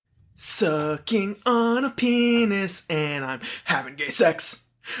Sucking on a penis and I'm having gay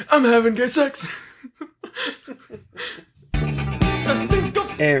sex. I'm having gay sex. Just think of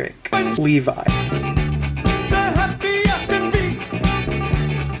Eric Levi. the happy as can be in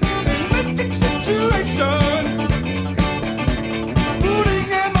hectic situations. Putting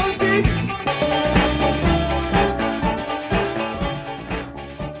MOT.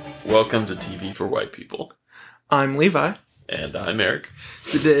 Welcome to TV for White People. I'm Levi. And I'm Eric.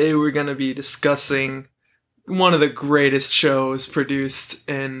 Today we're going to be discussing one of the greatest shows produced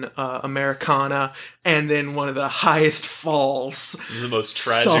in Americana, and then one of the highest falls The most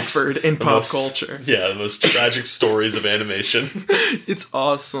tragic suffered in pop culture. Yeah, the most tragic stories of animation. It's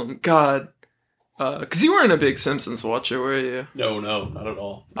awesome. God. Because you weren't a big Simpsons watcher, were you? No, not at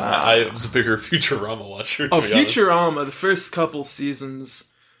all. I was a bigger Futurama watcher, to be honest. Futurama, the first couple seasons...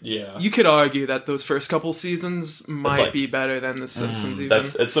 Yeah. You could argue that those first couple seasons might like- be better than The Simpsons. Even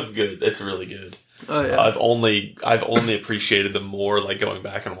It's really good. oh yeah. I've only appreciated them more like going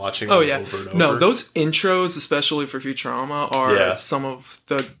back and watching them Oh yeah. over and over. No, those intros, especially for Futurama, are some of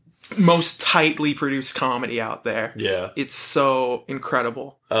the most tightly produced comedy out there. Yeah. It's so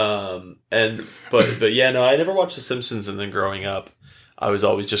incredible. But yeah, no, I never watched The Simpsons, and then growing up, I was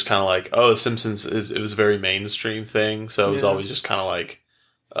always just kind of like, oh, The Simpsons it was a very mainstream thing, so it was always just kind of like,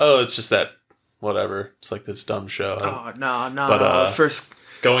 oh, it's just that, whatever. It's like this dumb show. Oh no! But, the first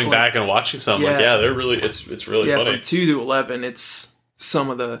Going back and watching some, they're really, it's really funny. from 2 to 11, it's some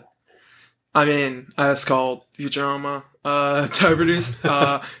of the. I mean, it's called Futurama. Time produced,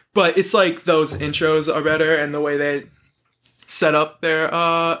 but it's like those intros are better, and the way they set up their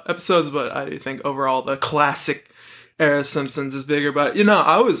episodes. But I do think overall the classic era Simpsons is bigger. But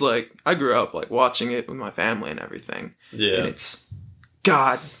I grew up like watching it with my family and everything. Yeah. And it's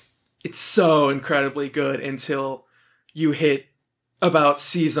so incredibly good until you hit about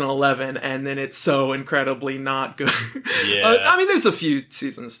season 11, and then it's so incredibly not good. Yeah. I mean, there's a few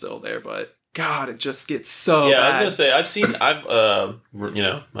seasons still there, but God, it just gets so bad. I was gonna say,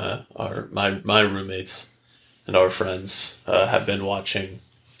 my roommates and our friends have been watching,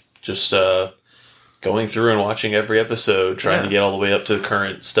 just going through and watching every episode, trying to get all the way up to the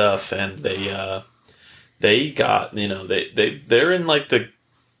current stuff, and they got, they're in like the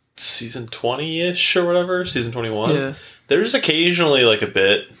season 20-ish or whatever, season 21. Yeah. There's occasionally like a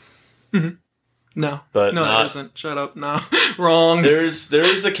bit. Mm-hmm. No, but no, there isn't. Shut up. No, wrong. There's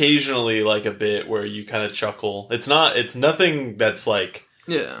occasionally like a bit where you kind of chuckle. It's nothing that's like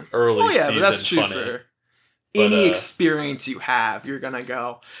early season but that's true funny. for any experience you have. You're gonna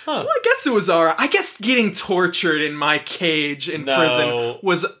go, huh. Well, I guess it was alright. I guess getting tortured in my cage in prison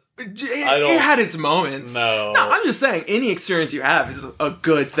was. It had its moments. No, I'm just saying any experience you have is a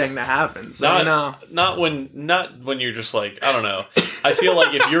good thing to happen. So not when you're just like, I don't know. I feel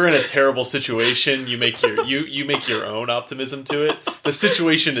like if you're in a terrible situation, you make your own optimism to it. The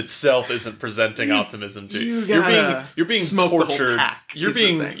situation itself isn't presenting optimism to you. You're being tortured. I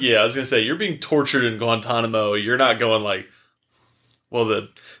was gonna say, you're being tortured in Guantanamo. You're not going like, well,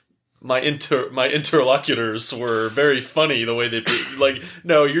 my interlocutors were very funny the way they like.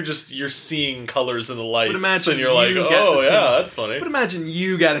 No, you're seeing colors in the lights, and you're like, oh yeah, that's funny. But imagine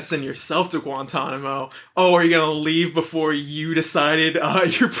you got to send yourself to Guantanamo. Oh, are you gonna leave before you decided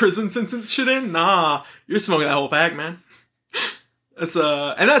your prison sentence should end? Nah, you're smoking that whole pack, man. That's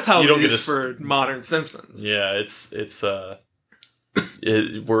and that's how it is for modern Simpsons. Yeah, it's we're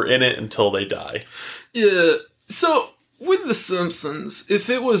in it until they die. Yeah, so. With The Simpsons, if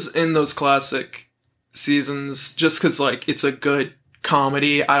it was in those classic seasons, just because, like, it's a good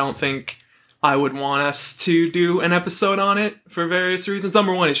comedy, I don't think I would want us to do an episode on it for various reasons.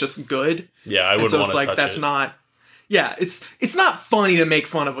 Number one, it's just good. Yeah, I wouldn't want to touch it. That's not... Yeah, it's not funny to make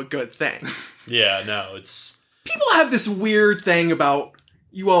fun of a good thing. Yeah, no, it's... People have this weird thing about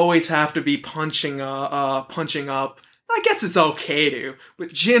you always have to be punching up. I guess it's okay to,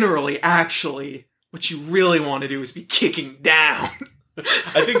 but generally, actually... What you really want to do is be kicking down.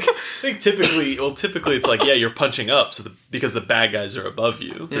 I think typically it's like, yeah, you're punching up because the bad guys are above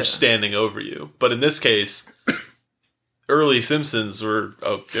you. They're standing over you. But in this case, early Simpsons were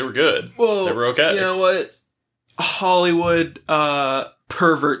good. Well, they were okay. You know what? Hollywood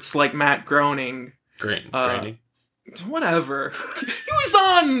perverts like Matt Groening. Groening. Whatever. He was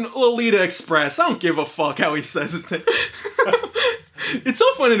on Lolita Express. I don't give a fuck how he says his name. It's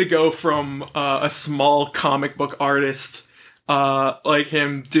so funny to go from a small comic book artist like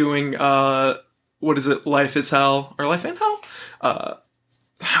him doing what is it, Life is Hell or Life in Hell?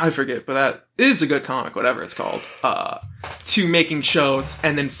 I forget, but that is a good comic, whatever it's called. To making shows,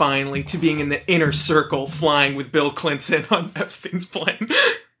 and then finally to being in the inner circle, flying with Bill Clinton on Epstein's plane.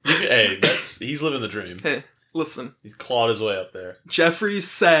 Hey, he's living the dream. Hey, listen. He's clawed his way up there. Jeffrey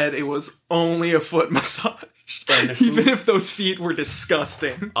said it was only a foot massage. Even if those feet were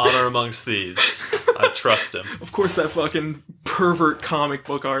disgusting. Honor amongst thieves. I trust him. Of course that fucking pervert comic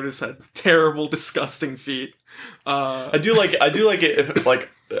book artist had terrible, disgusting feet. I do like it. Like,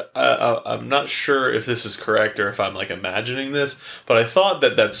 I'm not sure if this is correct or if I'm like imagining this, but I thought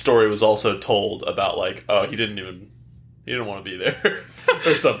that story was also told about like, oh, he didn't want to be there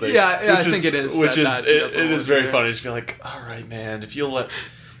or something. Yeah, I think it is. Which it is very funny to be like, all right, man,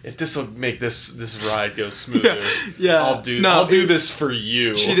 if this will make this ride go smoother, I'll do this for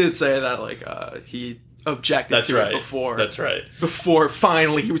you. She did say that like he objected to it before. That's right. Before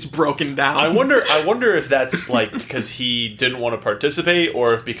finally he was broken down. I wonder if that's like because he didn't want to participate,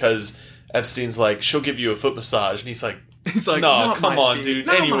 or if because Epstein's like, she'll give you a foot massage, and he's like, no, come on, dude,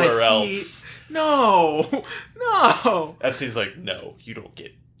 anywhere else. No. Epstein's like, no, you don't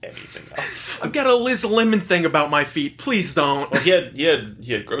get anything else. I've got a Liz Lemon thing about my feet. Please don't. Well, he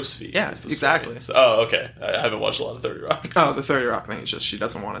had gross feet. Yeah, exactly. So, oh, okay. I haven't watched a lot of 30 Rock. Oh, the 30 Rock thing is just she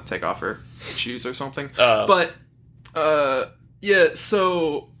doesn't want to take off her shoes or something. But yeah.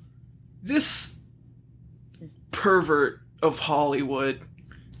 So this pervert of Hollywood,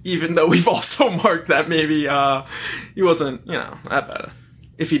 even though we've also marked that maybe he wasn't that bad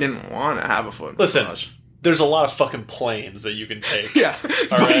if he didn't want to have a foot massage. There's a lot of fucking planes that you can take. Yeah,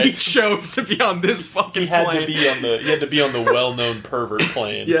 but he chose to be on this fucking plane. He had to be on the well-known pervert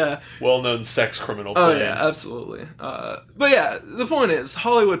plane. Yeah. Well-known sex criminal plane. Oh, yeah, absolutely. But yeah, the point is,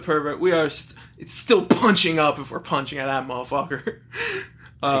 Hollywood pervert, we are it's still punching up if we're punching at that motherfucker.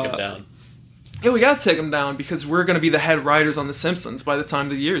 Take him down. Yeah, we gotta take him down because we're gonna be the head writers on The Simpsons by the time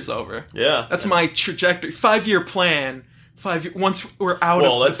the year's over. Yeah. That's my trajectory. 5-year plan. Once we're out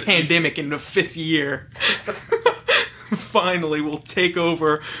of the pandemic in the 5th year, finally we'll take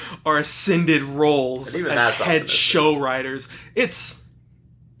over our ascended roles as head show writers. It's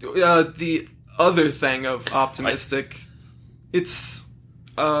the other thing of optimistic. It's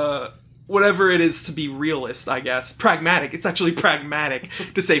whatever it is to be realist, I guess. Pragmatic. It's actually pragmatic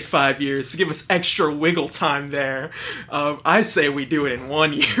to say 5 years, to give us extra wiggle time there. I say we do it in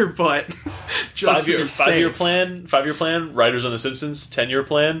 1 year, but just 5-year plan, writers on The Simpsons. 10-year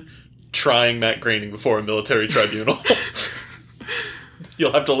plan, trying Matt Groening before a military tribunal.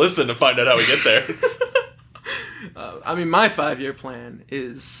 You'll have to listen to find out how we get there. I mean, my 5-year plan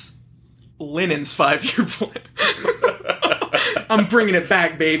is Lennon's 5-year plan. I'm bringing it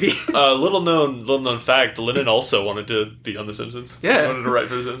back, baby. Little known fact: Lennon also wanted to be on The Simpsons. Yeah, he wanted to write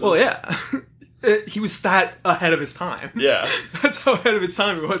for The Simpsons. Well, yeah, he was that ahead of his time. Yeah, that's how ahead of his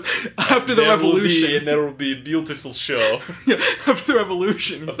time he was. After the revolution, there will be a beautiful show. Yeah, after the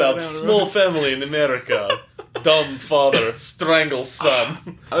revolution, about a small family in America. Dumb father strangles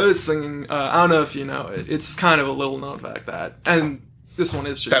son. I was singing. I don't know if you know it. It's kind of a little known fact and. This one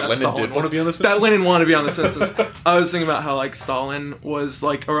is true. That Lennon did want to be on The Simpsons? That Lennon wanted to be on The Simpsons. I was thinking about how, like, Stalin was,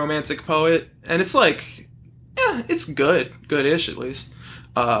 like, a romantic poet. And it's, like, it's good. Good-ish, at least.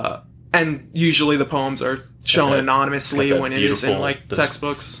 And usually the poems are shown anonymously when it is in, like,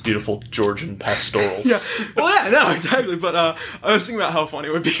 textbooks. Beautiful Georgian pastorals. Yeah. Well, yeah, no, exactly. But I was thinking about how funny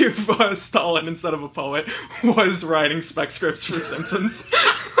it would be if Stalin, instead of a poet, was writing spec scripts for Simpsons.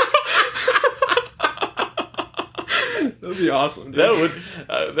 That'd be awesome, dude.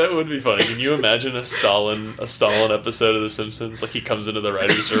 That would be funny. Can you imagine a Stalin episode of The Simpsons? Like, he comes into the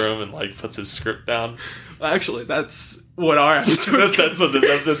writer's room and like puts his script down. Actually, that's what our episode. That's what this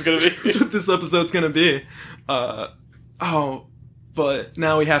episode's gonna be. That's what this episode's gonna be. But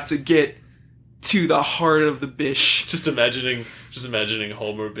now we have to get to the heart of the bish. Just imagining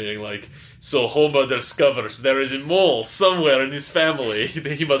Homer being like, so Homer discovers there is a mole somewhere in his family.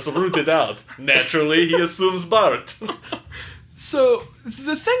 He must root it out. Naturally, he assumes Bart. So,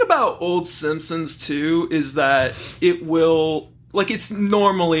 the thing about old Simpsons, too, is that it will... Like, it's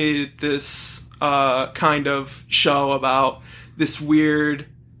normally this kind of show about this weird,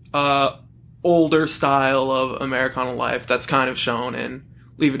 older style of Americana life that's kind of shown in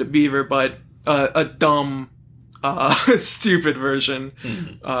Leave It to Beaver, but a dumb... stupid version,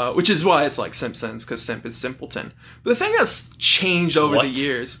 which is why it's like Simpsons, because Simp is simpleton. But the thing that's changed over the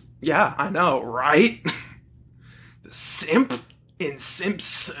years, yeah, I know, right? The simp in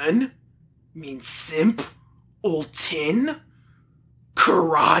Simpson means simp, old tin,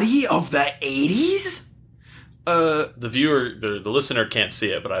 karate of the 80s? The viewer, the listener can't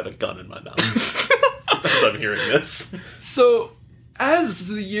see it, but I have a gun in my mouth as I'm hearing this. So, as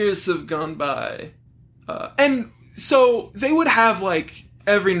the years have gone by, and so they would have, like,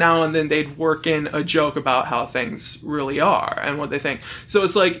 every now and then they'd work in a joke about how things really are and what they think. So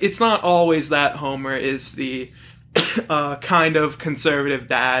it's like, it's not always that Homer is the kind of conservative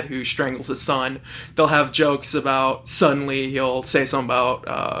dad who strangles his son. They'll have jokes about, suddenly he'll say something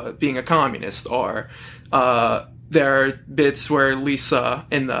about being a communist, or there are bits where Lisa,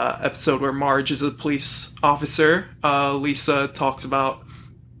 in the episode where Marge is a police officer, Lisa talks about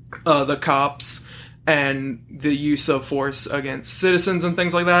the cops and the use of force against citizens and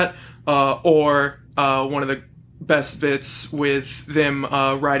things like that. Or one of the best bits with them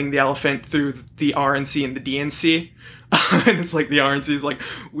riding the elephant through the RNC and the DNC. And it's like the RNC is like,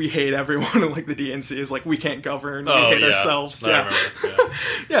 we hate everyone, and like the DNC is like, we can't govern, we hate ourselves. I remember,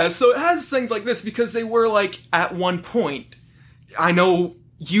 yeah, so it has things like this because they were like, at one point, I know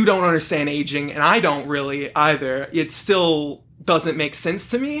you don't understand aging, and I don't really either. It still doesn't make sense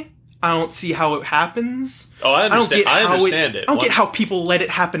to me. I don't see how it happens. Oh, I understand. I understand it. I don't get how people let it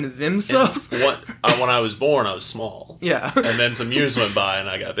happen to themselves. When I was born, I was small. Yeah. And then some years went by and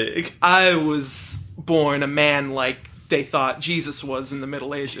I got big. I was born a man like they thought Jesus was in the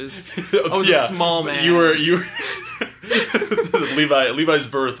Middle Ages. I was a small man. You were Levi's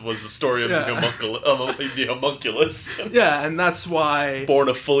birth was the story of the homunculus. Yeah, and that's why born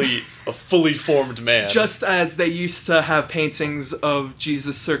a fully formed man. Just as they used to have paintings of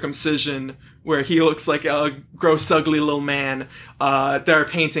Jesus' circumcision where he looks like a gross, ugly little man, there are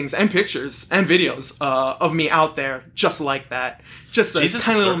paintings and pictures and videos of me out there just like that. Just a Jesus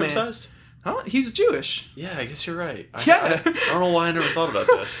tiny is little man. Circumcised? Huh? He's Jewish. Yeah, I guess you're right. I don't know why I never thought about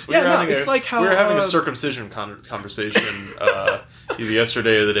this. We were having a circumcision conversation either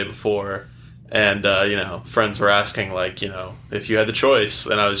yesterday or the day before, and friends were asking if you had the choice,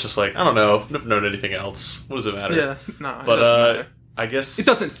 and I was just like, I don't know, I've never known anything else. What does it matter? Yeah, no, but it doesn't matter. I guess it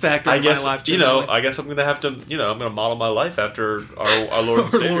doesn't factor in my life. Generally. I guess I'm gonna have to, I'm gonna model my life after our Lord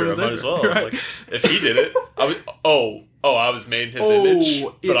and Savior. I might as well. Right. Like, if he did it, I was made in his image,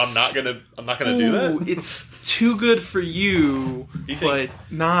 but I'm not gonna do that. It's too good for you, but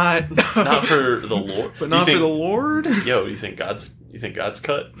not for the Lord. But not for the Lord. Yo, you think God's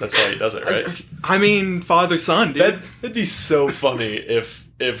cut? That's why he does it, right? I mean, Father Son, dude. That'd be so funny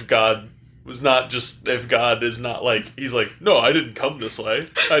if God was not just, if God is not like, he's like, no, I didn't come this way.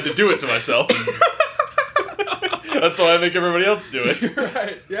 I had to do it to myself. That's why I make everybody else do it.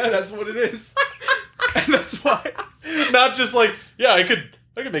 Right. Yeah, that's what it is. And that's why. Not just like, yeah, I could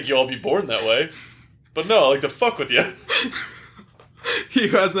make you all be born that way. But no, I like to fuck with you. He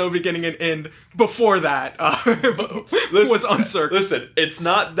who has no beginning and end before that was uncircumcised. Listen, it's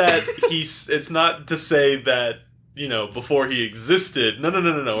not that it's not to say that, before he existed. No.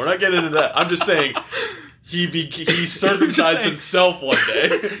 We're not getting into that. I'm just saying he circumcised himself one day.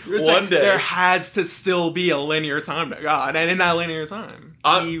 One day. There has to still be a linear time to God, and in that linear time,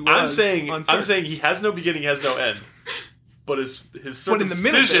 I'm saying he has no beginning, has no end. But his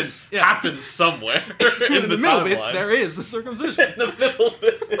circumcision happens somewhere. In the middle bits, there is a circumcision. In the middle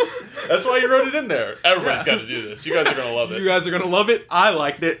bits. That's why you wrote it in there. Everybody's got to do this. You guys are gonna love it. You guys are gonna love it. I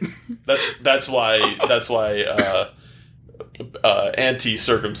liked it. That's why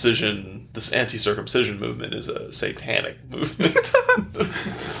this anti-circumcision movement is a satanic movement.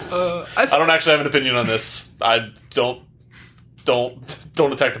 I don't actually have an opinion on this. I don't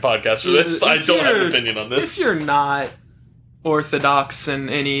attack the podcast for this. I don't have an opinion on this. If you're not orthodox in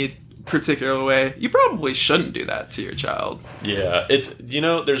any particular way, you probably shouldn't do that to your child. Yeah, it's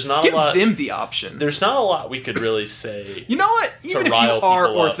there's not Give a lot. Give them the option. There's not a lot we could really say. You know what? Even if you are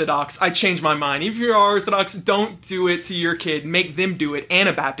Orthodox, I changed my mind. Even if you are Orthodox, don't do it to your kid. Make them do it,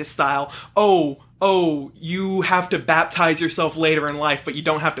 Anabaptist style. Oh, you have to baptize yourself later in life, but you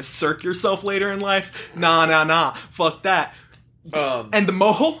don't have to circ yourself later in life? Nah. Fuck that. And the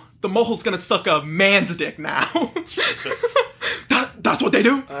moho's gonna suck a man's dick now. Jesus. That's what they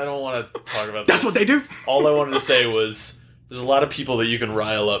do. I don't want to talk about this. That's what they do. All I wanted to say was there's a lot of people that you can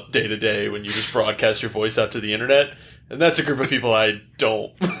rile up day to day when you just broadcast your voice out to the internet. And that's a group of people I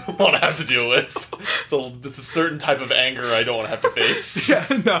don't want to have to deal with. So there's a certain type of anger I don't want to have to face. Yeah,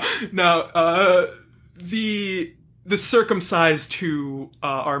 no. The circumcised who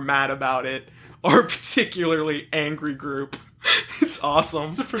are mad about it are a particularly angry group. It's awesome.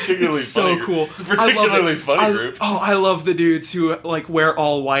 It's a particularly it's funny so cool. It's a particularly funny group. I love the dudes who wear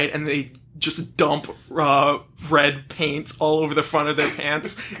all white and they just dump red paint all over the front of their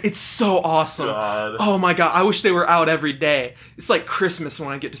pants. It's so awesome. God. Oh my god, I wish they were out every day. It's like Christmas when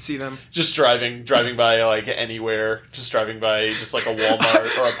I get to see them. Just driving by anywhere, just driving by just like a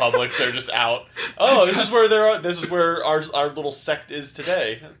Walmart or a Publix, they're just out. Oh, this is where our little sect is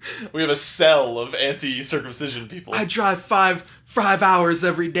today. We have a cell of anti-circumcision people. I drive five 5 hours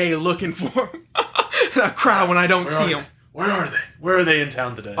every day looking for him. And I cry when I don't see him. Where are they? Where are they in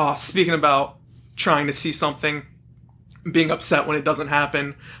town today? Oh, speaking about trying to see something, being upset when it doesn't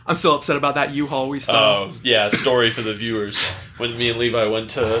happen, I'm still upset about that U-Haul we saw. Oh, yeah, story for the viewers. When me and Levi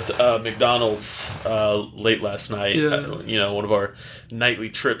went to McDonald's late last night, one of our nightly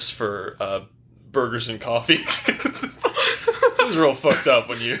trips for burgers and coffee. It was real fucked up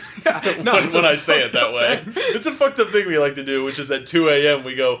when I say it that way. It's a fucked up thing we like to do, which is at 2 a.m.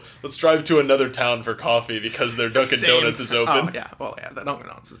 we go, let's drive to another town for coffee because their Dunkin' Donuts is open. Oh, yeah. Well, yeah, the Dunkin'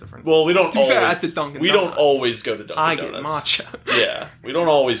 Donuts is different. Well, we don't always... at the Dunkin' Donuts, don't always go to Dunkin' I Donuts. get matcha. Yeah, we don't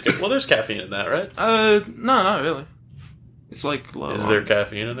always go... Well, there's caffeine in that, right? No, not really. It's like low. Is there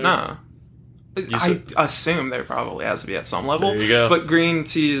caffeine in there? Nah. I assume there probably has to be at some level. There you go. But green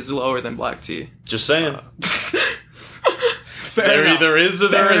tea is lower than black tea. Just saying. There either is or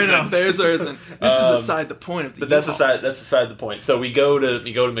there isn't. There is or isn't. This is aside the point of the But U-Haul. that's aside the point. So we go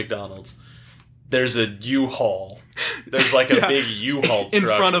to McDonald's. There's a U-Haul. There's like a big U-Haul truck in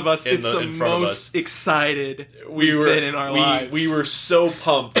front of us. It's the most most excited we've been in our lives. We were so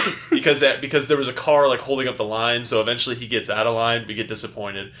pumped because there was a car like holding up the line. So eventually he gets out of line. We get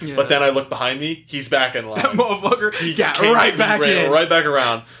disappointed. Yeah. But then I look behind me. He's back in line. That motherfucker. He got right back in. Right back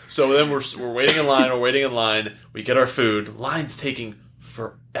around. So then we're waiting in line. We're waiting in line. We get our food. Line's taking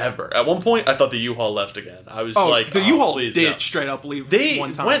forever. At one point, I thought the U-Haul left again. I was like, the U-Haul please, did no. straight up leave. They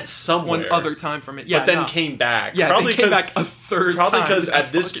one time. went somewhere. One other time from it, yeah, but then came back. Yeah, probably they came back a third time. Probably because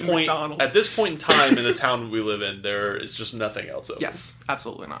at this point in time in the town we live in, there is just nothing else open. Yes,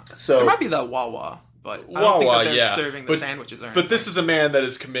 absolutely not. So there might be that Wawa, but I don't think that they're serving the sandwiches or anything. But this is a man that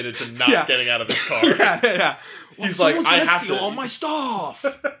is committed to not getting out of his car. yeah. He's like, I have to steal all my stuff.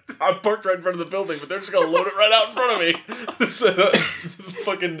 I'm parked right in front of the building, but they're just gonna load it right out in front of me. So,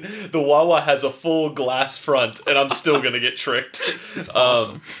 the Wawa has a full glass front, and I'm still gonna get tricked. It's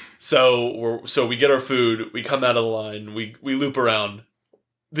awesome. So we get our food, we come out of the line, we loop around.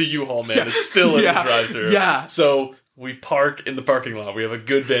 The U-Haul man is still in the drive-thru. Yeah. So we park in the parking lot. We have a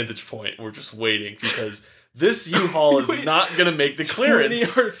good vantage point. We're just waiting because this U-Haul is not going to make the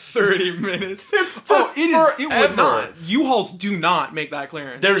clearance. 20 or 30 minutes. It would not. U-Hauls do not make that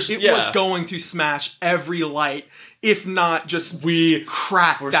clearance. It was going to smash every light, if not just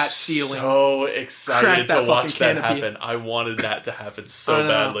crack that ceiling. So excited to watch that happen. I wanted that to happen so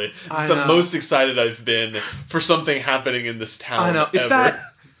badly. It's the most excited I've been for something happening in this town. I know.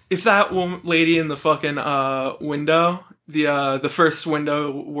 If that lady in the fucking window, the first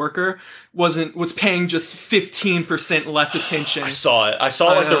window worker, was paying just 15% less attention. I saw it. I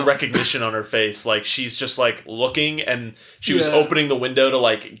saw the recognition on her face. Like she's just like looking, and she was opening the window to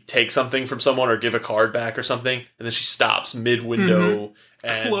like take something from someone or give a card back or something, and then she stops mid window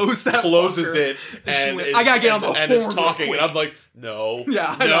and closes it. And I gotta get on the horn and is talking, and I'm like, no,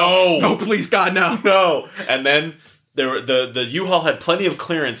 no, please God, no. And then. The U-Haul had plenty of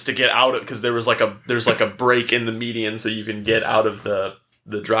clearance to get out of because there's like a break in the median so you can get out of the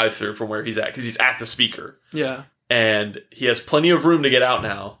drive-thru from where he's at because he's at the speaker. Yeah, and he has plenty of room to get out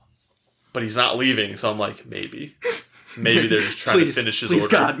now, but he's not leaving. So I'm like, maybe they're just trying to finish his order. Please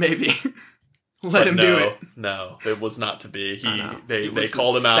God, maybe let him do it. No, it was not to be. They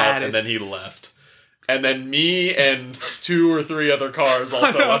called him out and then he left. And then me and 2 or 3 other cars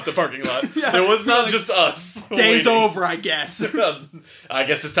also left the parking lot. Yeah, it was not just us. Day's over, I guess. I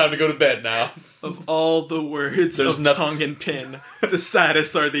guess it's time to go to bed now. Of all the words of tongue and pin, the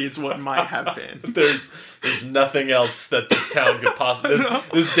saddest are these what might have been. There's nothing else that this town could possibly...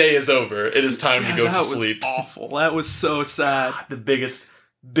 This day is over. It is time to go to sleep. That was awful. That was so sad. The biggest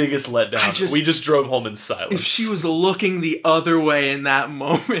letdown. We just drove home in silence. If she was looking the other way in that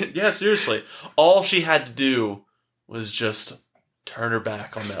moment. Yeah, seriously. All she had to do was just turn her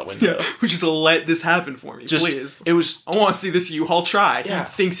back on that window. Yeah, just let this happen for me, please. I want to see this U-Haul try. Yeah.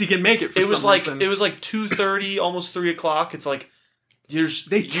 He thinks he can make it for some reason. It was like 2:30, almost 3 o'clock. It's like,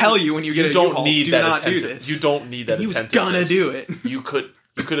 they tell you when you get a U-Haul, do not do this. You don't need that attentiveness. He was gonna do it. You could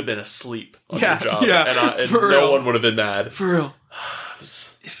have been asleep on your job. Yeah, and no one would have been mad. For real.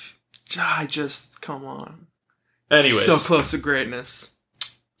 Come on. Anyways. So close to greatness.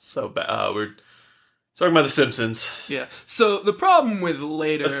 So bad. We're talking about The Simpsons. Yeah. So the problem with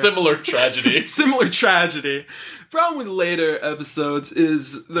later... A similar tragedy. Problem with later episodes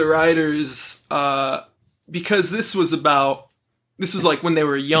is the writers, because this was like when they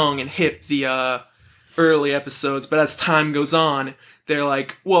were young and hip, the early episodes, but as time goes on, they're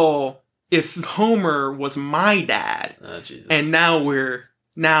like, well, if Homer was my dad, and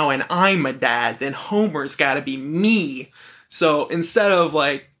and I'm a dad, then Homer's gotta be me. So instead of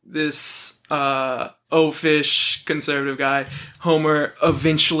like this oafish conservative guy, Homer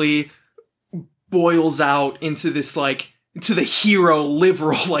eventually boils out into this, like, into the hero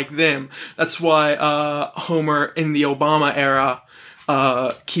liberal like them. That's why Homer in the Obama era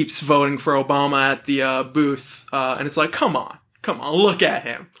keeps voting for Obama at the booth. And it's like, come on, look at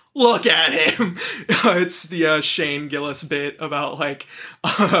him. Look at him. It's the Shane Gillis bit about, like,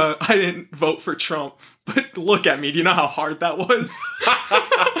 I didn't vote for Trump, but look at me. Do you know how hard that was?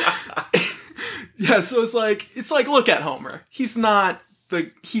 Yeah, so it's like, look at Homer. He's not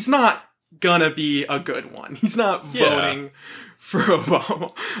gonna be a good one. He's not voting for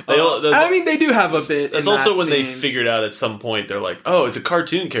Obama. I mean, they do have a bit. That's also when they figured out at some point, they're like, oh, it's a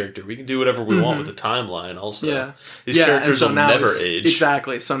cartoon character. We can do whatever we want with the timeline also. Yeah. These characters will never age.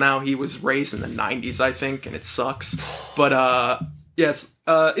 Exactly. So now he was raised in the 90s, I think, and it sucks. But, yes,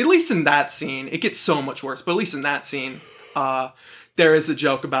 at least in that scene, it gets so much worse, but at least in that scene, there is a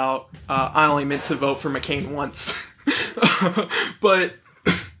joke about, I only meant to vote for McCain once. But,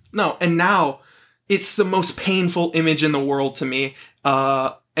 no, and now, it's the most painful image in the world to me.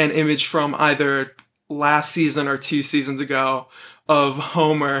 An image from either last season or 2 seasons ago of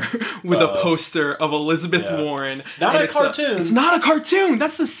Homer with a poster of Elizabeth Warren. Not a cartoon. It's not a cartoon.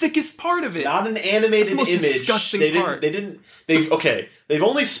 That's the sickest part of it. Not an animated image. Disgusting part. They've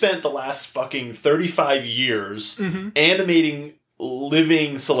only spent the last fucking 35 years animating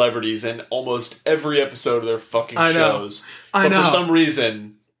living celebrities in almost every episode of their fucking shows. But for some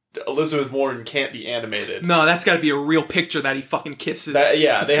reason, Elizabeth Warren can't be animated. No, that's got to be a real picture that he fucking kisses. They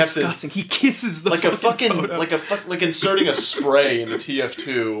have disgusting. He kisses the photo. like inserting a spray into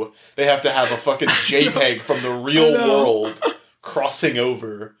TF2. They have to have a fucking JPEG from the real world crossing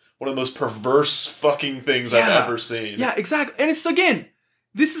over. One of the most perverse fucking things I've ever seen. Yeah, exactly. And it's, again,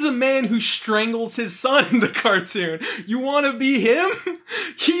 this is a man who strangles his son in the cartoon. You want to be him?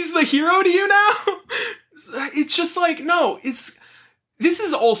 He's the hero to you now? It's just like, no, this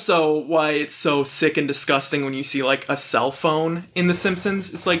is also why it's so sick and disgusting when you see, like, a cell phone in The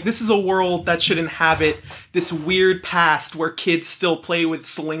Simpsons. It's like, this is a world that should inhabit this weird past where kids still play with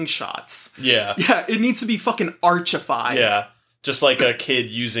slingshots. Yeah. Yeah, it needs to be fucking archified. Yeah. Just like a kid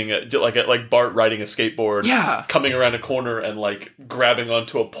using like Bart riding a skateboard. Yeah. Coming around a corner and, like, grabbing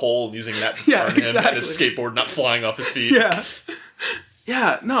onto a pole and using that to turn him and his skateboard not flying off his feet. Yeah.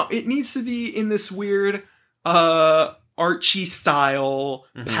 Yeah, no, it needs to be in this weird, Archie style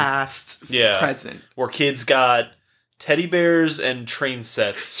past present where kids got teddy bears and train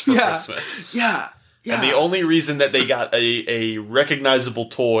sets for Christmas. Yeah. And the only reason that they got a recognizable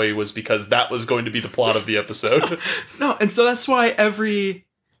toy was because that was going to be the plot of the episode. No, and so that's why every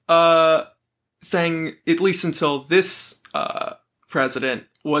thing, at least until this president,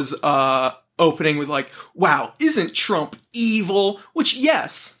 was opening with, like, wow, isn't Trump evil? Which,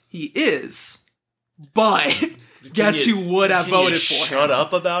 yes, he is. But guess who would have voted for him? Shut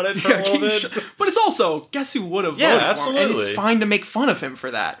up about it for a little bit? But it's also, guess who would have voted for him? And it's fine to make fun of him for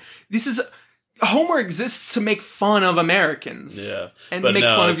that. Homer exists to make fun of Americans. Yeah. And make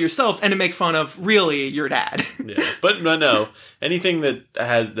fun of yourselves. And to make fun of, really, your dad. Yeah. But no. Anything that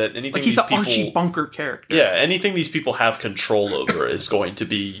has that... anything like, he's an Archie Bunker character. Yeah. Anything these people have control over is going to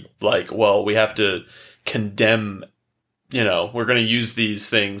be like, well, we have to condemn... we're going to use these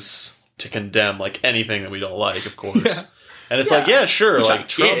things to condemn, like, anything that we don't like, of course. Yeah. And it's like, yeah, sure. Which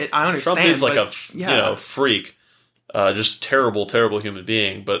like, I understand. Trump is like a freak. Just terrible, terrible human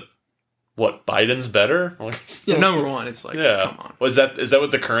being. But... what, Biden's better? Yeah, number one, it's like, come on. Is that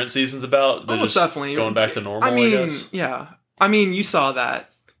what the current season's about? They're almost definitely. Going back to normal, I guess? Yeah. I mean, you saw that.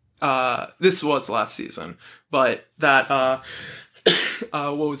 This was last season. But that,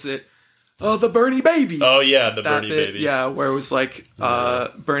 what was it? The Bernie babies. Oh, yeah, the Bernie babies. Yeah, where it was like,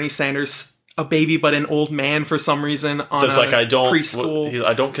 Bernie Sanders, a baby but an old man for some reason on preschool.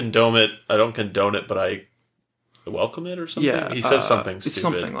 I don't condone it, but I welcome it or something? Yeah, he says something stupid. It's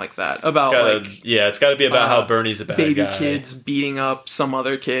something like that. About, it's got to be about how Bernie's a bad baby guy. Kids beating up some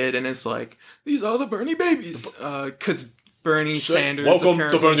other kid, and it's like, these are the Bernie babies. Because Bernie Sanders welcome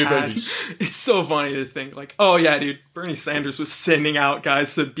to Bernie babies. It's so funny to think, like, oh yeah, dude, Bernie Sanders was sending out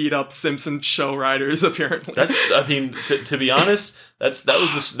guys to beat up Simpsons show writers, apparently. To be honest,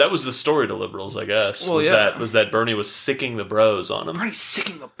 that was the story to liberals, I guess. Well, was that Bernie was sicking the bros on him. Bernie's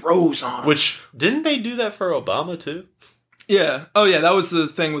sicking the bros on him. Which, didn't they do that for Obama too? Yeah. Oh yeah, that was the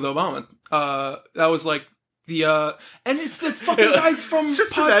thing with Obama. That was like and it's the fucking guys from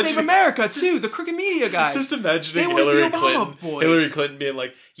Pod Save America too, the crooked media guys. Just imagining Hillary Clinton being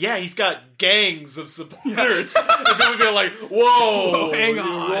like, yeah, he's got gangs of supporters. And people being like, whoa, hang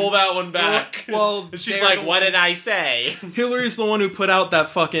on. Roll pull that one back. Well, and she's like, what did I say? Hillary's the one who put out that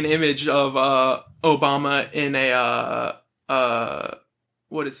fucking image of Obama in a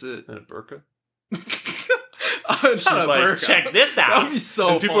what is it? In a burqa? She's like, check this out. That'd be so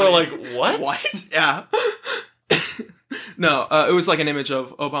and people funny. are like, what? What? Yeah. No, it was like an image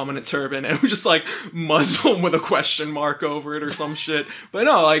of Obama in a turban, and it was just like Muslim with a question mark over it or some shit. But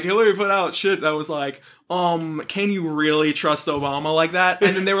no, like Hillary put out shit that was like, can you really trust Obama like that?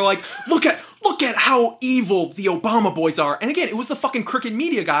 And then they were like, look at how evil the Obama boys are. And again, it was the fucking crooked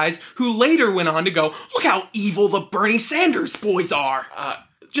media guys who later went on to go, look how evil the Bernie Sanders boys are.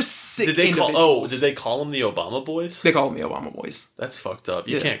 Just sick individuals. Did they call them the Obama boys? They call them the Obama boys. That's fucked up.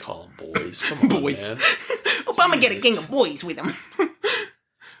 You can't call them boys. Come on, boys. man. Obama get a gang of boys with him.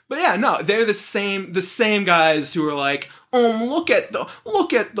 But yeah, no, they're the same guys who are like, look at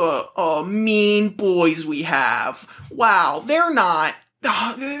the mean boys we have. Wow, they're not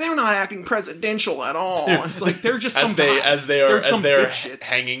acting presidential at all. It's like they're just as some they're dipshits.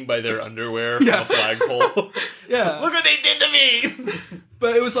 hanging by their underwear on a flagpole. Yeah, look what they did to me.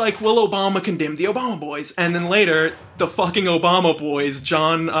 But it was like, will Obama condemn the Obama boys? And then later, the fucking Obama boys,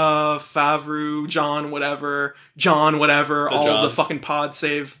 John Favreau, John whatever, all the fucking pod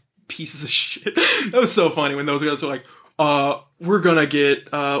save pieces of shit. That was so funny when those guys were like, we're gonna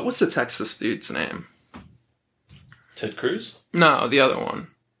get, what's the Texas dude's name? Ted Cruz? No, the other one.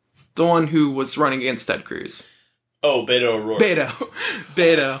 The one who was running against Ted Cruz. Oh, Beto O'Rourke.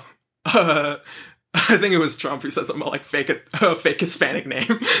 Beto. I think it was Trump who said something about like fake Hispanic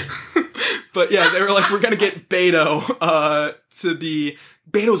name. But yeah, they were like, we're gonna get Beto's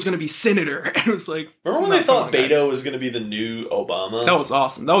gonna be senator. And it was like, remember when they thought Beto was gonna be the new Obama? That was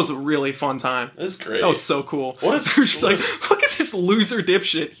awesome. That was a really fun time. That was great. That was so cool. Like, look at this loser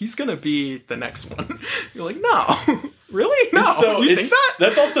dipshit. He's gonna be the next one. You're like, no. Really? No. You think that?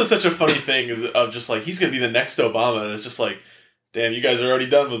 That's also such a funny thing of just like, he's gonna be the next Obama, and it's just like, damn, you guys are already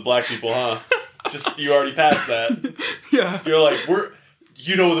done with black people, huh? You already passed that. Yeah. You're like,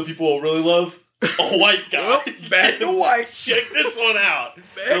 you know what the people will really love? A white guy. Well, back to whites. Check this one out.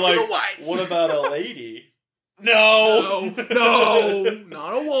 Back to the whites. What about a lady? No,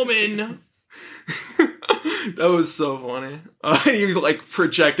 not a woman. That was so funny. He like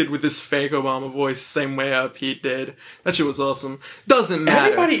projected with this fake Obama voice, same way Pete did. That shit was awesome. Doesn't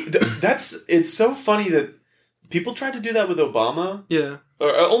matter. It's so funny that people tried to do that with Obama. Yeah.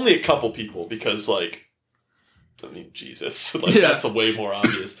 Or only a couple people, because, like, I mean, Jesus. That's a way more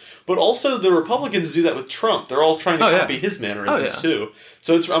obvious. But also, the Republicans do that with Trump. They're all trying to copy his mannerisms, too.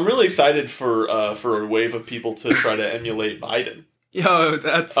 So I'm really excited for a wave of people to try to emulate Biden. Yo,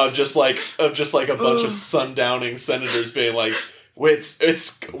 that's... Of just like a bunch of sundowning senators being like,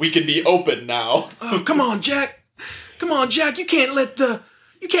 we can be open now. Oh, come on, Jack. You can't let the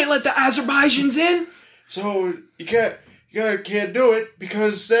Azerbaijans in. So, you can't do it,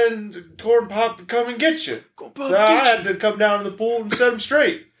 because then Corn Pop would come and get you. So I had to come down to the pool and set them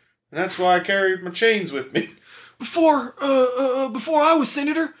straight. And that's why I carried my chains with me. Before I was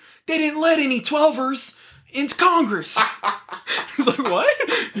senator, they didn't let any 12ers into Congress. He's like, what?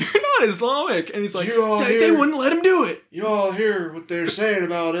 You're not Islamic. And he's like, they wouldn't let him do it. You all hear what they're saying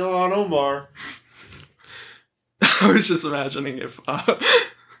about Ilhan Omar. I was just imagining if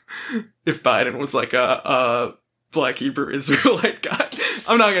Biden was like a Black Hebrew Israelite guy.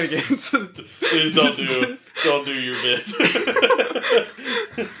 I'm not gonna get into. Please don't do your bit.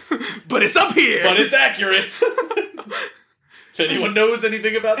 But it's up here. But it's accurate. If anyone knows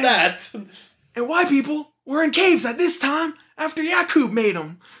anything about that. And white people were in caves at this time after Yaqub made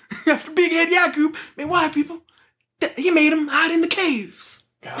them. After Big Head Yaqub made white people, he made them hide in the caves.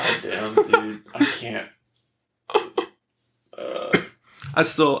 God damn, dude, I can't.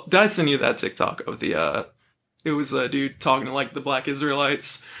 Did I send you that TikTok of the it was a dude talking to like the Black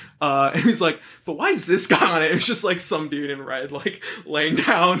Israelites, and he's like, but why is this guy on it? It's just like some dude in red like laying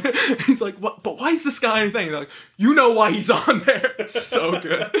down. He's like, what? But why is this guy on anything? They're like, you know why he's on there. It's so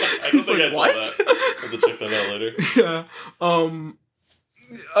good. I don't think I saw that. I'll have to check that out later. Yeah.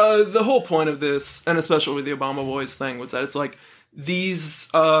 The whole point of this, and especially with the Obama boys thing, was that it's like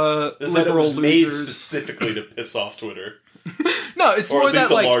these liberal was made losers specifically to piss off Twitter. No, it's more that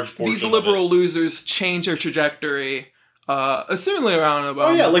like these liberal of losers change their trajectory, assumingly around Obama.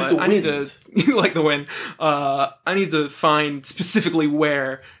 Oh yeah, like the wind. I need to like the wind. I need to find specifically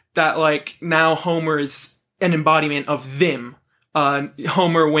where that like now Homer is an embodiment of them.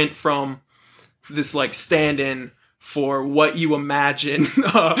 Homer went from this like stand-in for what you imagine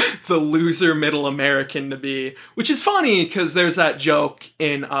the loser middle American to be, which is funny because there's that joke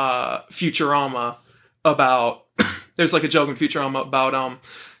in Futurama about. There's like a joke in Futurama about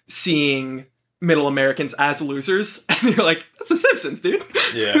seeing middle Americans as losers, and you're like, that's The Simpsons, dude.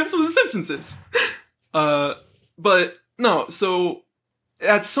 Yeah. That's what The Simpsons is. But no, so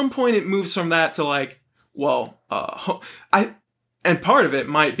at some point it moves from that to like, well, and part of it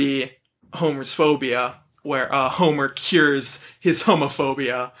might be Homer's phobia, where Homer cures his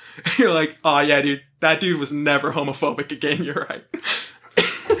homophobia. You're like, oh yeah, dude, that dude was never homophobic again. You're right.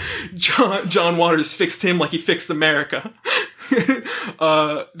 John Waters fixed him like he fixed America.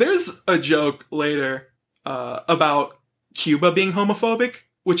 There's a joke later about Cuba being homophobic,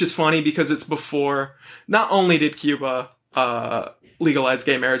 which is funny because it's before. Not only did Cuba legalize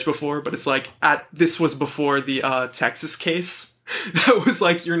gay marriage before, but it's like this was before the Texas case. That was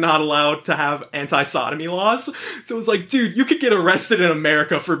like, you're not allowed to have anti-sodomy laws. So it was like, dude, you could get arrested in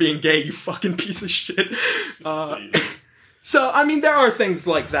America for being gay, you fucking piece of shit. So, I mean, there are things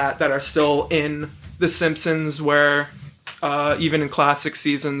like that are still in The Simpsons, where even in classic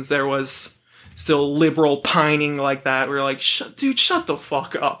seasons, there was still liberal pining like that. We're like, dude, shut the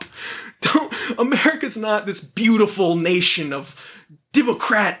fuck up. America's not this beautiful nation of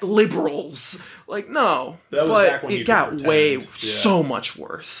Democrat liberals. Like, no. That was back when it got so much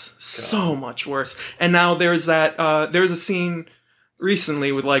worse. God. So much worse. And now there's there's a scene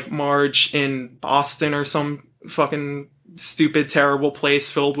recently with like Marge in Boston or some fucking stupid, terrible place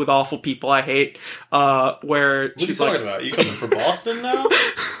filled with awful people I hate, where what she's like... What are you talking about? You coming from Boston now?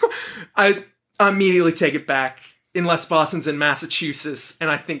 I immediately take it back. Unless Boston's in Massachusetts, and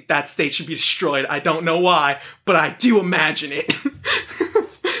I think that state should be destroyed. I don't know why, but I do imagine it.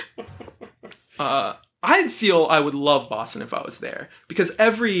 I feel I would love Boston if I was there, because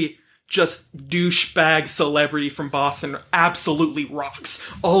every just douchebag celebrity from Boston absolutely rocks.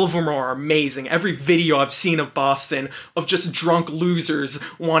 All of them are amazing. Every video I've seen of Boston of just drunk losers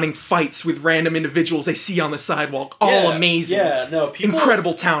wanting fights with random individuals they see on the sidewalk. All amazing. Yeah, no, people,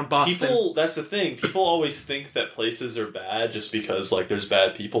 incredible town, Boston. That's the thing. People always think that places are bad just because like there's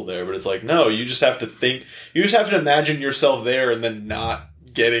bad people there, but it's like, no, you just have to imagine yourself there and then not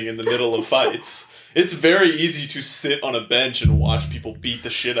getting in the middle of fights. It's very easy to sit on a bench and watch people beat the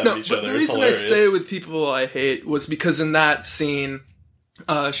shit out of each other. The reason I say with people I hate was because in that scene,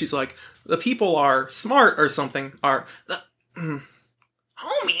 she's like, the people are smart or something. Homie,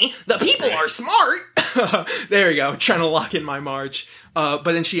 the people are smart. There you go. Trying to lock in my Marge. But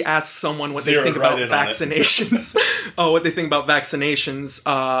then she asks someone what they think about vaccinations. What they think about vaccinations.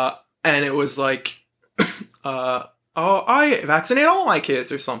 And it was like, I vaccinate all my kids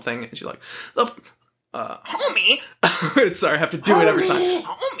or something. And she's like, homie. Sorry, I have to do it every time.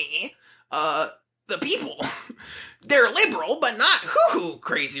 Homie, the people, they're liberal, but not hoo-hoo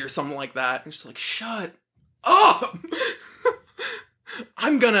crazy or something like that. And she's like, shut up.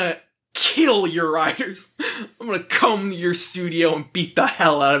 I'm gonna kill your writers. I'm gonna come to your studio and beat the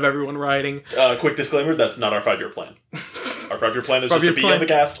hell out of everyone writing. Quick disclaimer, that's not our 5-year plan. Our 5-year plan is just to be on the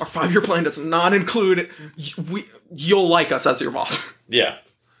cast. Our 5-year plan does not include you'll like us as your boss. Yeah.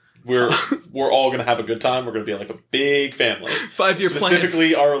 We're all gonna have a good time. We're gonna be like a big family. 5-year plan.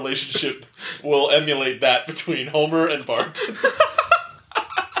 Specifically, our relationship will emulate that between Homer and Bart.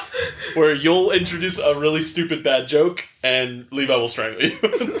 Where you'll introduce a really stupid bad joke, and Levi will strangle you.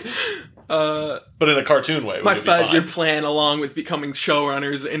 But in a cartoon way. My 5-year plan, along with becoming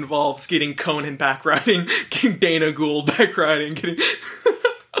showrunners, involves getting Conan back writing, getting Dana Gould back writing, getting...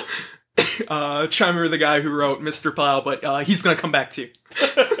 trying to remember the guy who wrote Mr. Plow, but he's gonna come back too.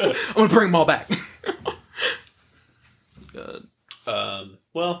 I'm gonna bring them all back.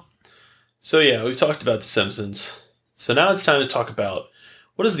 Well, so yeah, we've talked about The Simpsons. So now it's time to talk about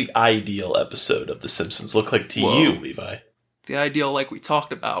what does the ideal episode of The Simpsons look like to you, Levi? The ideal, like we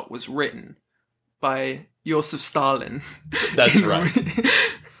talked about, was written by Joseph Stalin. That's right.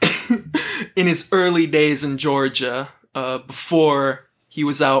 In his early days in Georgia, before he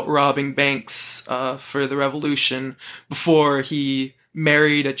was out robbing banks for the revolution, before he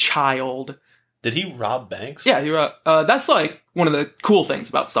married a child. Did he rob banks? Yeah, he robbed. That's like one of the cool things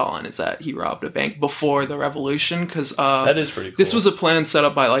about Stalin is that he robbed a bank before the revolution. Because that is pretty cool. This was a plan set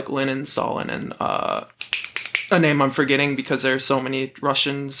up by like Lenin, Stalin, and a name I'm forgetting because there are so many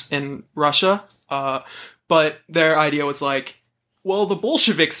Russians in Russia. But their idea was like, well, the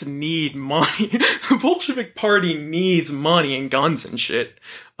Bolsheviks need money. The Bolshevik party needs money and guns and shit.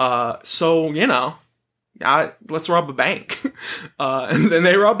 So, you know, let's rob a bank. And then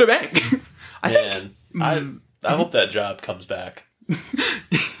they robbed a bank. I hope that job comes back.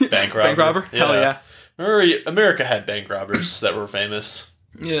 Bank robber. Bank robber? Yeah. Hell yeah. Remember, America had bank robbers that were famous.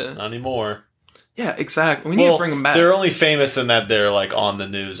 Yeah. Not anymore. Yeah, exactly. We need to bring them back. They're only famous in that they're like on the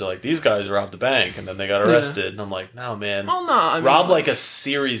news. They're like, these guys robbed the bank and then they got arrested. And I'm like, no, man. Well, no, I mean, rob like a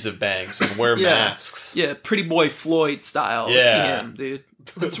series of banks and wear masks. Yeah, Pretty Boy Floyd style. Let's be him, dude.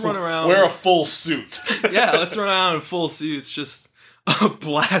 Let's run around. Wear a full suit. Yeah, let's run around in full suits, just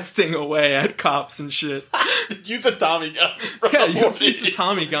blasting away at cops and shit. Use a Tommy gun. Yeah, use a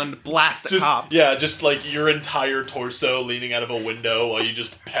Tommy gun to blast at cops. Yeah, just like your entire torso leaning out of a window while you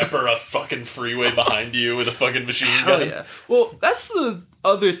just pepper a fucking freeway behind you with a fucking machine gun. Yeah. Well, that's the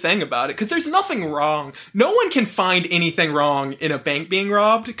other thing about it, because there's nothing wrong. No one can find anything wrong in a bank being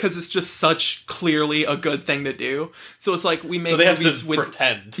robbed, because it's just such clearly a good thing to do. So it's like we make movies have to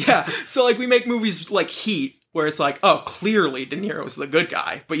pretend. Yeah, so like we make movies like Heat, where it's like, oh, clearly De Niro's the good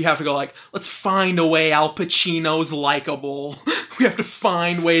guy. But you have to go like, let's find a way Al Pacino's likable. We have to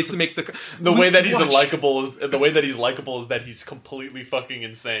find ways to make the way that he's likable is that he's completely fucking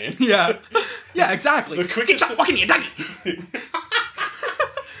insane. Yeah. Yeah, exactly. The quickest fucking doggy.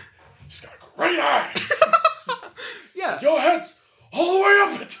 He's got great eyes. Yeah. Your head's all the way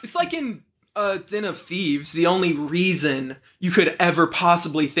up it. It's like in Den of Thieves, the only reason you could ever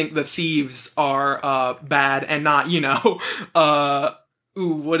possibly think the thieves are bad and not,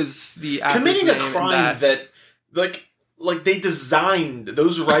 what is the actor's committing a name crime that like they designed,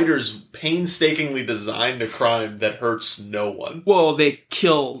 those writers painstakingly designed a crime that hurts no one. Well, they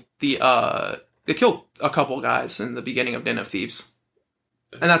killed a couple guys in the beginning of Den of Thieves.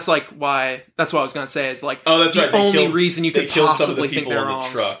 And that's what I was gonna say is like, oh, that's the right. only reason you could possibly think they're wrong. The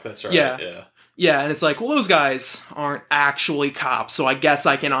truck. That's right. Yeah. Yeah, and it's like, well, those guys aren't actually cops, so I guess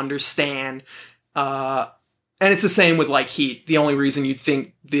I can understand. And it's the same with like Heat. The only reason you'd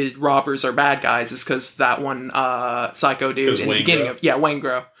think the robbers are bad guys is because that one psycho dude in the beginning of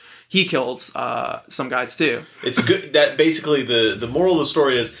Waingro, he kills some guys too. It's good that basically the moral of the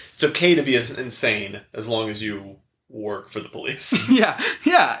story is it's okay to be insane as long as you work for the police. Yeah,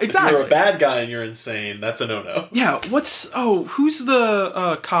 exactly. If you're a bad guy and you're insane, that's a no-no. Yeah, who's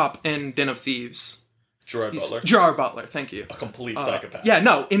the cop in Den of Thieves? Gerard Butler, thank you. A complete psychopath. Yeah,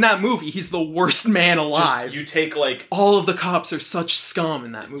 no, in that movie, he's the worst man alive. You take like... all of the cops are such scum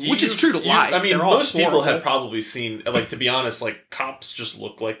in that movie, which is true to life. I mean, most people have probably seen, like, to be honest, like, cops just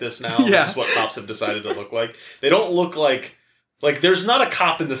look like this now. Yeah. This is what cops have decided to look like. They don't look like... Like, there's not a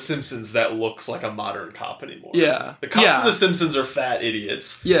cop in The Simpsons that looks like a modern cop anymore. Yeah. The cops in The Simpsons are fat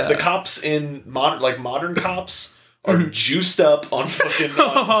idiots. Yeah. The cops in modern cops are juiced up on fucking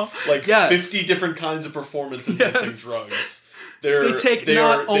 50 different kinds of performance-enhancing drugs. They take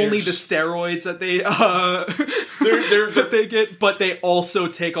not only the steroids that they that they get, but they also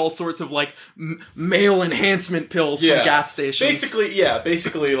take all sorts of like male enhancement pills from gas stations.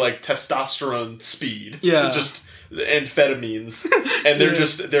 Basically like testosterone speed. Yeah. Just amphetamines, and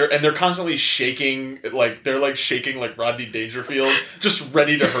they're constantly shaking, like they're like shaking like Rodney Dangerfield, just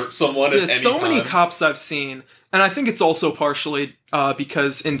ready to hurt someone at any so time. Many cops I've seen, and I think it's also partially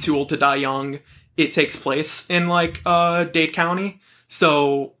because in Too Old to Die Young, it takes place in like Dade County,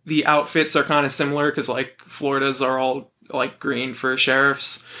 so the outfits are kind of similar because like Florida's are all like green for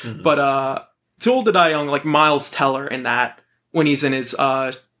sheriffs, but Too Old to Die Young, like Miles Teller in that when he's in his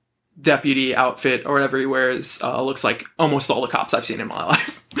deputy outfit or whatever he wears looks like almost all the cops I've seen in my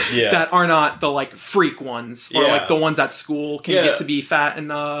life. That are not the like freak ones or like the ones at school can get to be fat and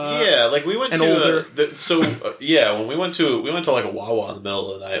like we went to older. When we went to like a Wawa in the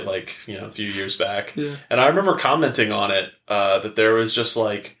middle of the night, like a few years back, and I remember commenting on it that there was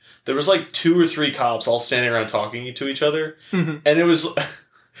like 2 or 3 cops all standing around talking to each other, and it was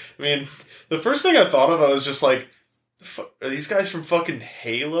I mean, the first thing I thought of, I was just like, are these guys from fucking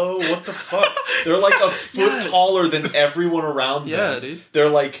Halo? What the fuck? They're like a foot taller than everyone around them. Yeah, dude. They're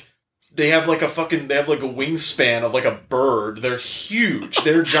like, they have like a wingspan of like a bird. They're huge.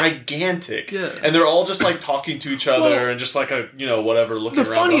 They're gigantic. Yeah. And they're all just like talking to each other and just like whatever, looking around.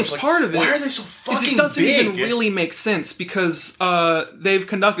 The funniest part of it, why are they so fucking big? It doesn't even really make sense because they've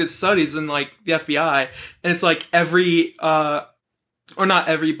conducted studies in like the FBI, and it's like every, or not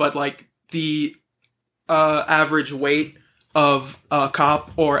every, but like the average weight of a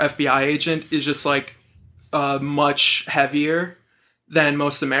cop or FBI agent is just like much heavier than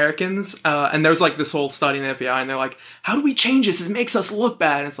most Americans. And there's like this whole study in the FBI, and they're like, how do we change this? It makes us look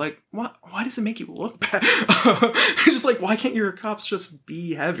bad. And it's like, what? Why does it make you look bad? It's just like, why can't your cops just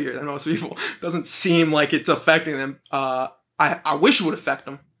be heavier than most people? It doesn't seem like it's affecting them. I wish it would affect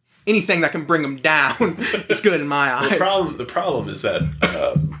them. Anything that can bring them down is good in my eyes. The problem is that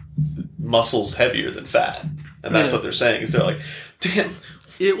muscle's heavier than fat, and that's what they're saying. Is they're like, damn,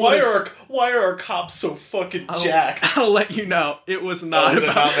 Why are our cops so fucking jacked? I'll let you know. It was not. Is it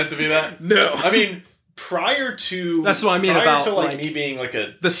not meant to be that? No. I mean, prior to that's what I mean about like me being like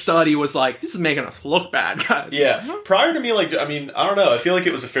the study was like, this is making us look bad, guys. Yeah. Prior to me, like, I mean, I don't know. I feel like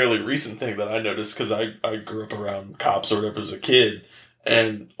it was a fairly recent thing that I noticed because I grew up around cops or whatever as a kid,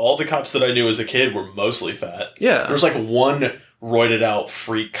 and all the cops that I knew as a kid were mostly fat. Yeah. There was like one roided out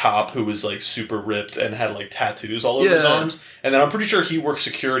freak cop who was like super ripped and had like tattoos all over his arms, and then I'm pretty sure he works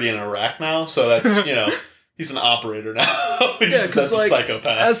security in Iraq now, so that's he's an operator now. That's like, a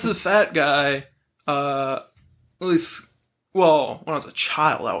psychopath. As a fat guy, at least, well, when I was a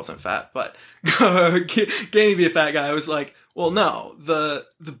child I wasn't fat, but getting to be a fat guy, I was like, well, no, the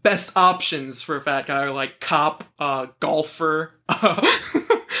best options for a fat guy are like cop, golfer,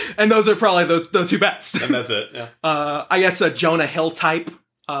 and those are probably the two best. And that's it, yeah. I guess a Jonah Hill type,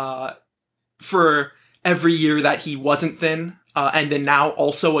 for every year that he wasn't thin, and then now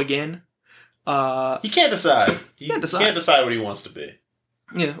also again. He can't decide. He can't decide what he wants to be.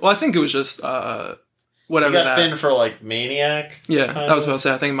 Yeah, well, I think it was just, whatever. He got thin for, like, Maniac? Yeah, that was what I was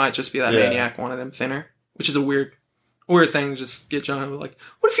saying. I think it might just be that Maniac wanted him thinner, which is a weird thing to just get Jonah Hill, like,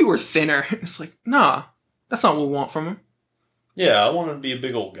 what if he were thinner? It's like, nah, that's not what we want from him. Yeah, I want him to be a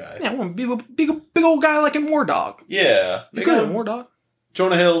big old guy. Yeah, I want to be a big old guy like in War Dog. Yeah. He's good in War Dog.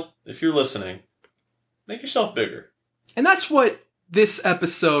 Jonah Hill, if you're listening, make yourself bigger. And that's what this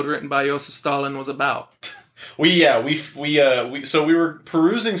episode written by Joseph Stalin was about. We were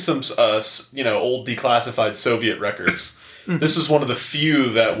perusing some old declassified Soviet records. This was one of the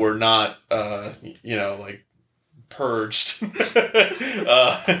few that were not like purged.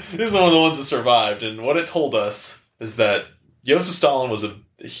 This is one of the ones that survived, and what it told us is that Joseph Stalin was a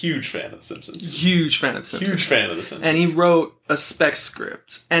huge fan of The Simpsons. Huge fan of The Simpsons. Huge fan of The Simpsons. And he wrote a spec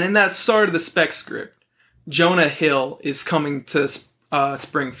script. And in that start of the spec script, Jonah Hill is coming to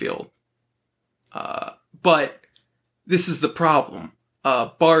Springfield. But this is the problem.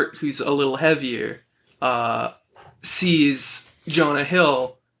 Bart, who's a little heavier, sees Jonah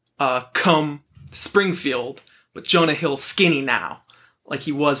Hill come to Springfield, but Jonah Hill's skinny now. Like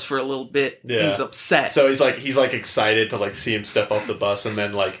he was for a little bit. Yeah. He's upset. So he's like excited to like see him step off the bus, and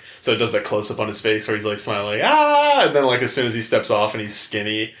then like so it does that close up on his face where he's like smiling, like, ah, and then like as soon as he steps off and he's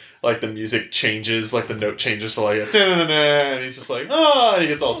skinny, like the music changes, like the note changes to like a and he's just like, ah, and he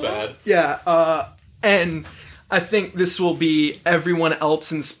gets all sad. Yeah, and I think this will be everyone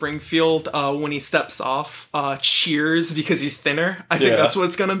else in Springfield when he steps off cheers because he's thinner. I think that's what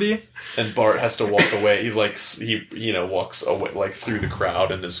it's gonna be. And Bart has to walk away. He's like he walks away like through the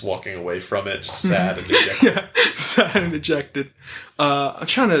crowd and is walking away from it, just sad and dejected. Yeah, sad and dejected. I'm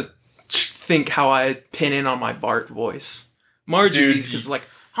trying to think how I pin in on my Bart voice. Marge is easy because like.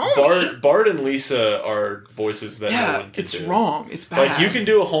 Bart and Lisa are voices that no one can do. It's wrong. It's bad. Like you can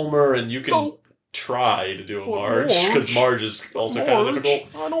do a Homer and you can try to do a Marge because Marge is also kind of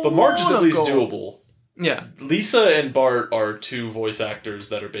difficult, but Marge is at least doable. Yeah, Lisa and Bart are two voice actors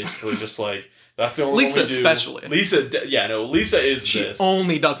that are basically just like that's the only Lisa one we do. Especially Lisa is she this.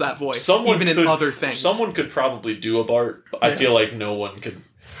 Only does that voice. Even in other things. Someone could probably do a Bart, but I feel like no one could.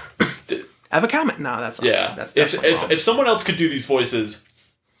 Have a comment? No, that's not. That's if someone else could do these voices,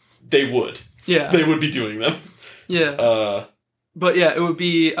 they would. Yeah, they would be doing them. Yeah. But yeah, it would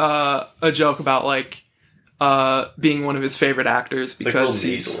be a joke about like being one of his favorite actors because like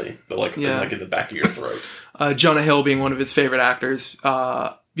real nasally, but like in the back of your throat. Jonah Hill being one of his favorite actors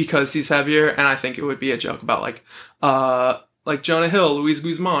because he's heavier, and I think it would be a joke about like Jonah Hill, Luis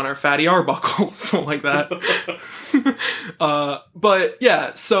Guzman, or Fatty Arbuckle, something like that. But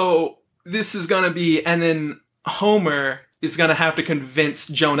yeah, so this is gonna be, and then Homer is gonna have to convince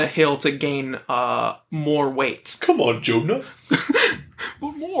Jonah Hill to gain more weight. Come on, Jonah.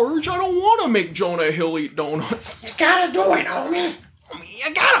 But Marge, I don't want to make Jonah Hill eat donuts. You gotta do it, homie.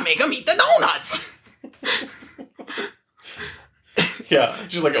 You gotta make him eat the donuts. Yeah,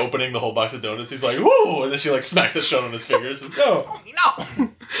 she's like opening the whole box of donuts. He's like, whoa! And then she like smacks a shot on his fingers. And, no.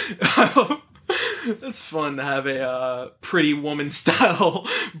 That's fun to have a Pretty Woman style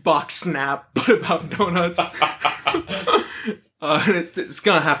box snap, but about donuts. It's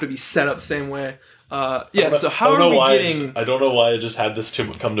gonna have to be set up same way. So how are we getting? I don't know why I just had this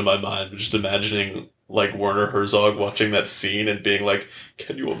come to my mind. But just imagining like Werner Herzog watching that scene and being like,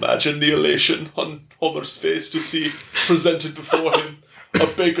 "Can you imagine the elation on Homer's face to see presented before him a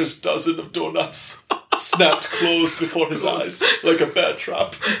baker's dozen of donuts snapped closed before his eyes like a bad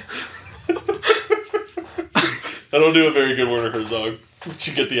trap?" I don't do a very good Werner Herzog, but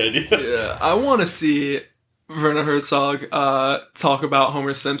you get the idea. Yeah, I want to see Werner Herzog talk about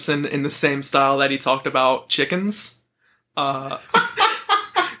Homer Simpson in the same style that he talked about chickens.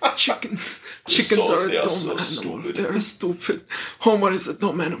 Chickens are a They are dumb so animal. stupid. They're stupid. Homer is a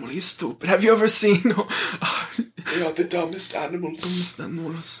dumb animal. He's stupid. Have you ever seen They are the dumbest animals. dumbest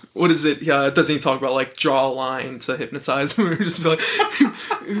animals? What is it? Yeah, doesn't he talk about like draw a line to hypnotize him? Or just be like,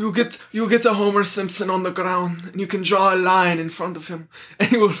 you get a Homer Simpson on the ground and you can draw a line in front of him and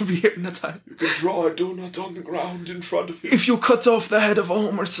he will be hypnotized. You can draw a donut on the ground in front of you. If you cut off the head of a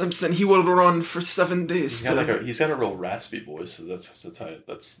Homer Simpson, he will run for 7 days. He's got a real raspy voice, so that's how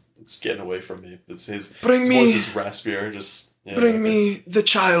it's getting away from me. It's his Bring his me- voice is raspier. Just Bring me the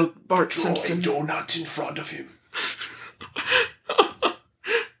child, Bart draw Simpson. a donut in front of him.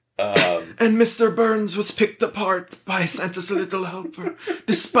 And Mr. Burns was picked apart by Santa's little helper,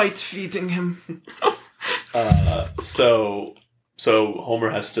 despite feeding him. So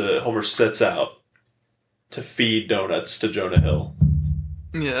Homer sets out to feed donuts to Jonah Hill.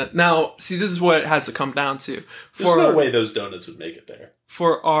 Yeah. Now, see, this is what it has to come down to. There's no way those donuts would make it there.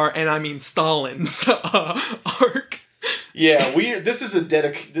 For our, and I mean Stalin's arc. Yeah, this is a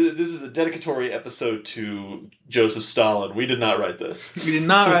dedicatory episode to Joseph Stalin. We did not write this. We did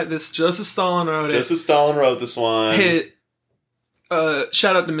not write this. Joseph Stalin wrote it. Joseph Stalin wrote this one. Hey,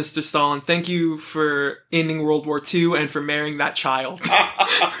 shout out to Mr. Stalin. Thank you for ending World War II and for marrying that child.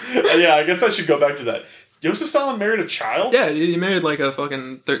 Yeah, I guess I should go back to that. Joseph Stalin married a child? Yeah, he married like a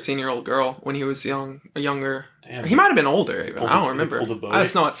fucking 13-year-old girl when he was younger. Damn. He might have been older even. I don't remember. I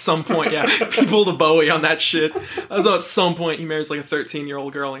just know at some point, yeah, he pulled a Bowie on that shit. I just know at some point he marries like a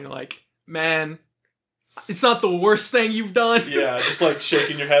 13-year-old girl and you're like, man, it's not the worst thing you've done. Yeah, just like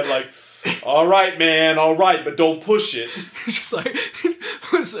shaking your head like, all right, man, all right, but don't push it. It's just like,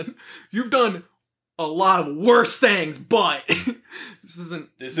 listen, you've done a lot of worse things, but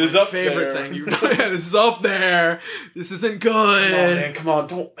this is up favorite there. thing you've done. Yeah, this is up there. This isn't good. Come on,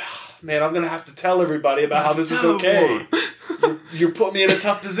 don't... Man, I'm going to have to tell everybody about how this is Terrible. okay. You put me in a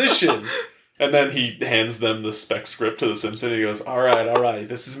tough position. And then he hands them the spec script to The Simpsons and he goes, all right,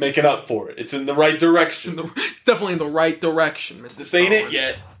 this is making up for it. It's in the right direction. It's definitely in the right direction, Mr. This ain't Stalin. it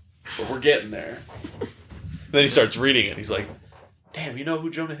yet, but we're getting there. Then he starts reading it. He's like, damn, you know who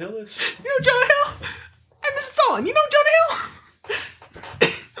Jonah Hill is? You know Jonah Hill? Hey, Mr. Stalin, you know Jonah Hill?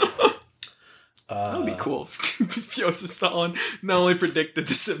 That would be cool if Joseph Stalin not only predicted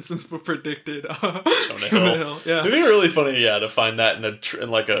The Simpsons, but predicted Jonah Hill. Yeah. It'd be really funny, to find that in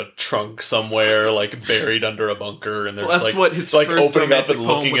like a trunk somewhere, like buried under a bunker, and there's Well, that's like, what his like first opening up romantic and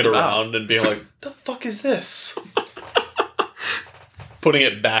poem looking was it about. around and being like, "The fuck is this?" Putting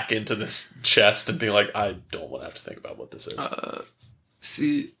it back into this chest and being like, "I don't want to have to think about what this is."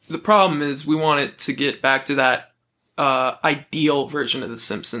 See, the problem is we want it to get back to that ideal version of The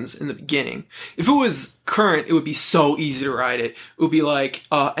Simpsons in the beginning. If it was current, it would be so easy to write it. It would be like,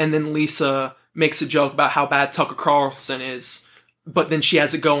 and then Lisa makes a joke about how bad Tucker Carlson is, but then she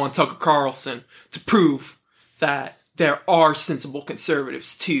has to go on Tucker Carlson to prove that there are sensible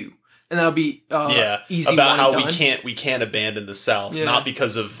conservatives too. And that would be easy about one how and done. we can't abandon the South, Yeah. not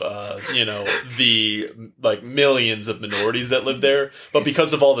because of the like millions of minorities that live there, but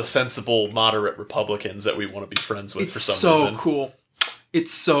because of all the sensible moderate Republicans that we want to be friends with for some reason. Cool.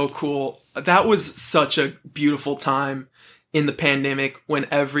 It's so cool. That was such a beautiful time in the pandemic when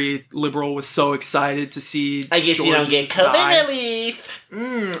every liberal was so excited to see. I guess you don't get Georgians die. COVID relief.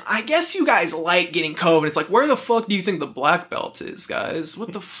 I guess you guys like getting COVID. It's like, where the fuck do you think the black belt is, guys?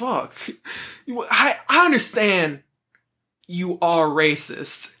 What the fuck? I understand you are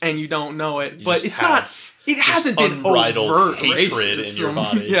racist and you don't know it, You but just it's have not. It hasn't been unbridled overt hatred racism. in your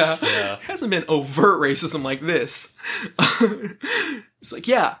bodies. Yeah. It hasn't been overt racism like this. It's like,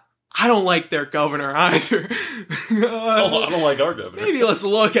 yeah, I don't like their governor either. I don't like our governor. Maybe let's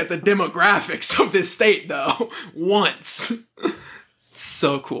look at the demographics of this state, though, once.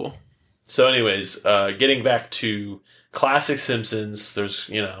 So cool. So, anyways, getting back to classic Simpsons, there's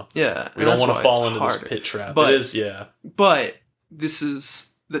Yeah. we and don't that's want why to fall it's into this harder. pit trap. But- it is, yeah. But this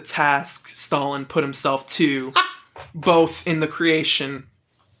is the task Stalin put himself to, both in the creation.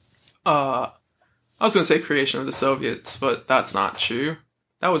 I was going to say creation of the Soviets, but that's not true.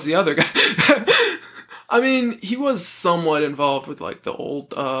 That was the other guy. I mean, he was somewhat involved with like the old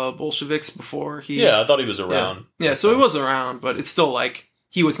Bolsheviks before he. Yeah, I thought he was around. Yeah, so he was around, but it's still like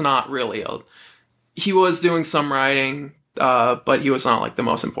he was not really he was doing some writing, but he was not like the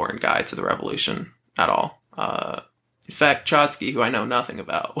most important guy to the revolution at all. In fact, Trotsky, who I know nothing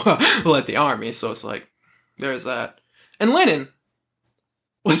about, led the army, so it's like there's that. And Lenin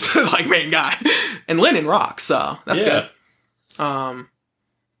was the like main guy, and Lenin rocks, so that's Yeah. good.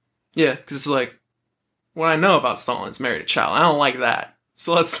 Yeah, because it's like what I know about Stalin's married a child. I don't like that.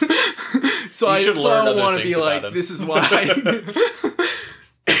 So let's. So You I should learn don't other want to things be about like, him. this is why.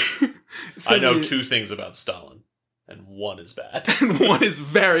 I know 2 things about Stalin, and one is bad. And one is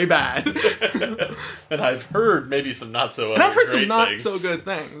very bad. And I've heard maybe some not so And I've heard some great not things. so good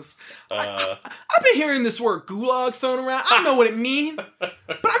things. Uh, I've been hearing this word gulag thrown around. I don't know what it means, but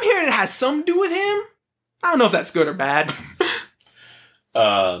I'm hearing it has something to do with him. I don't know if that's good or bad.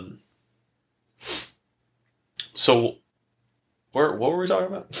 So, what were we talking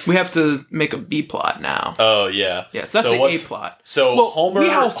about? We have to make a B plot now. Oh, yeah. Yeah, so that's an A plot. So Well, Homer, we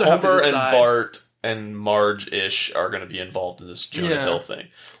also have to and decide- Bart and Marge-ish are going to be involved in this Jonah Yeah. Hill thing.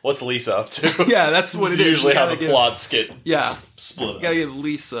 What's Lisa up to? Yeah, that's what It's it is. usually You how gotta the give- plots get Yeah. split You up. gotta give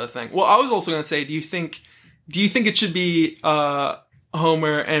Lisa a thing. Well, I was also gonna say, do you think it should be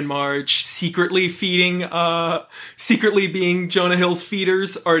Homer and Marge secretly being Jonah Hill's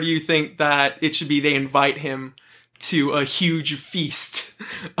feeders, or do you think that it should be they invite him to a huge feast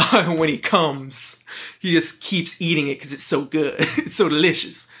when he comes? He just keeps eating it because it's so good, it's so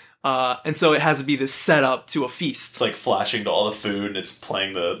delicious, and so it has to be this setup to a feast. It's like flashing to all the food, and it's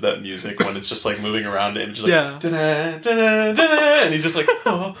playing that music when it's just like moving around the image, like Yeah. "Da-da, da-da, da-da," and he's just like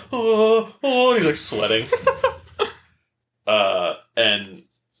oh, oh, oh, and he's like sweating. And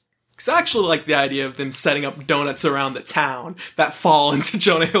Because I actually like the idea of them setting up donuts around the town that fall into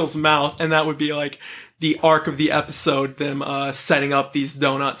Jonah Hill's mouth, and that would be like the arc of the episode, them setting up these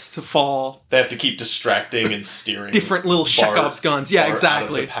donuts to fall. they have to keep distracting and steering Different little Chekhov's guns. Yeah, Bart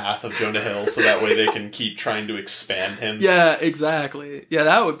exactly. out of the path of Jonah Hill, so that way they can keep trying to expand him. Yeah, exactly. Yeah,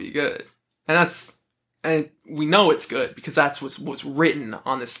 that would be good. And we know it's good because that's what was written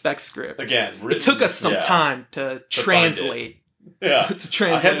on the spec script. Again, It took us some time to translate. Yeah, To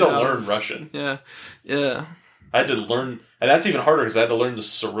translate I had to it out. learn Russian. Yeah, yeah. I had to learn, and that's even harder because I had to learn the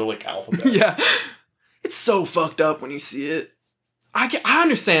Cyrillic alphabet. Yeah. It's so fucked up when you see it. I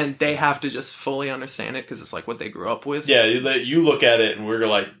understand they have to just fully understand it because it's like what they grew up with. Yeah, you look at it and we're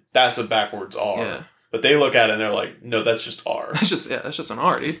like, that's a backwards R. Yeah. But they look at it and they're like, no, that's just R. That's just an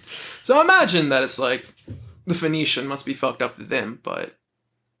R, dude. So I imagine that it's like the Phoenician must be fucked up to them, but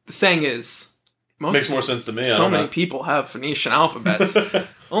the thing is, Makes more sense to me. I so don't many know. people have Phoenician alphabets.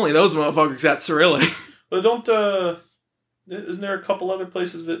 Only those motherfuckers got Cyrillic. But isn't there a couple other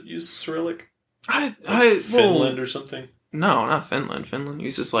places that use Cyrillic? Finland or something? No, not Finland. Finland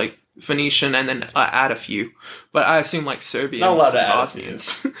uses like Phoenician and then add a few. But I assume like Serbians Not allowed to and add a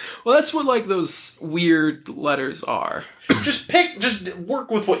Bosnians. Well, that's what like those weird letters are. Just work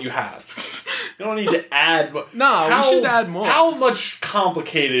with what you have. You don't need to add. No, we should add more. How much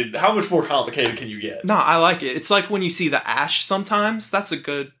more complicated can you get? No, I like it. It's like when you see the ash sometimes. That's a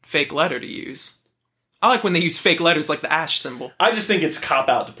good fake letter to use. I like when they use fake letters like the ash symbol. I just think it's cop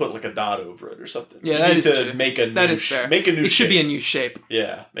out to put like a dot over it or something. Yeah, you that need is to true. make a new That is fair. Make a new It should be a shape. new shape.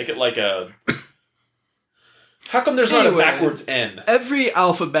 Yeah, make it like a. How come there's not a Anyway. backwards N? Every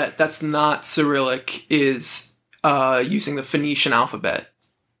alphabet that's not Cyrillic is using the Phoenician alphabet.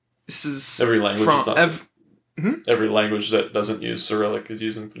 This is Every language from is not. Every language that doesn't use Cyrillic is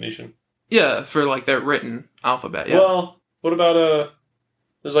using Phoenician. yeah, for like their written alphabet. Yeah. Well, what about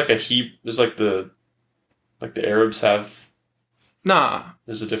there's like a heap. There's like the Arabs have. Nah,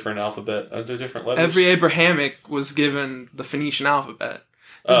 There's a different alphabet. They're different letters. every Abrahamic was given the Phoenician alphabet.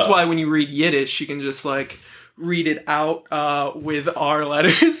 This is why when you read Yiddish, you can just like read it out with R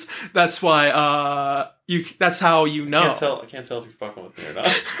letters. That's why that's how you know. I can't tell if you're fucking with me or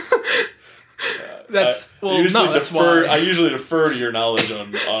not. That's I usually why. defer to your knowledge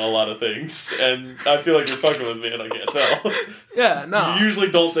on a lot of things, and I feel like you're fucking with me, and I can't tell. Yeah, no. You usually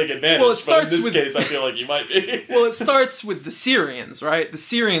don't take advantage, Well, it but in starts this with- case, I feel like you might be. Well, it starts with the Syrians, right? The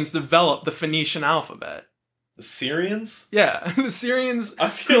Syrians developed the Phoenician alphabet. The Syrians? Yeah, the Syrians I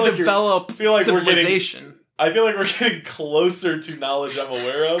feel like develop I feel like we're getting- civilization. I feel like we're getting closer to knowledge I'm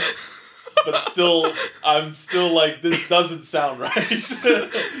aware of, but I'm still like, this doesn't sound right. This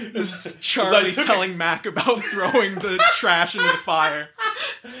is Charlie telling Mac about throwing the trash into the fire.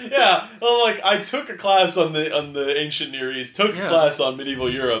 Yeah, well, like I took a class on the ancient Near East, took a class on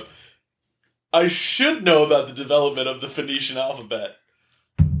medieval Europe. I should know about the development of the Phoenician alphabet,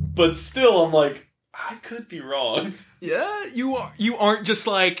 but still, I'm like, I could be wrong. Yeah, you aren't just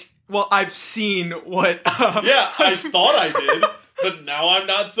like, well, I've seen what. Yeah, I thought I did, but now I'm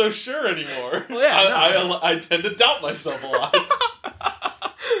not so sure anymore. Well, yeah, I tend to doubt myself a lot.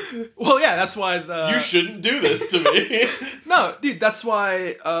 Well, yeah, that's why You shouldn't do this to me. No, dude, that's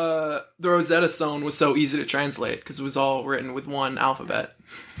why the Rosetta Stone was so easy to translate because it was all written with one alphabet.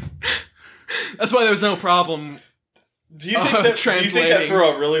 That's why there was no problem. Do you think that translating for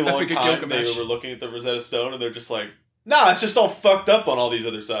a really long Epic of time Gilgamesh. they were looking at the Rosetta Stone and they're just like, nah, it's just all fucked up on all these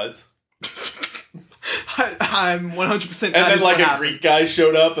other sides. I'm 100%. And then like a Greek guy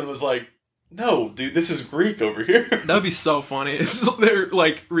showed up and was like, No, dude, this is Greek over here. That'd be so funny. They're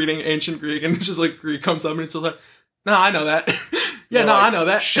like reading ancient Greek, and it's just like Greek comes up, and it's like, no, I know that. Yeah, no, like, I know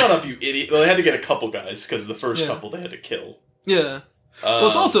that. Shut up, you idiot. Well, they had to get a couple guys, because the first Yeah. couple they had to kill. Yeah. Well,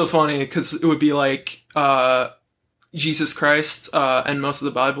 it's also funny because it would be like Jesus Christ, and most of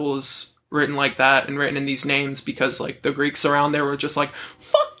the Bible is written like that and written in these names because like the Greeks around there were just like,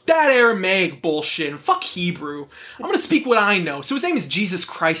 fuck that Aramaic bullshit and fuck Hebrew. I'm gonna speak what I know. So his name is Jesus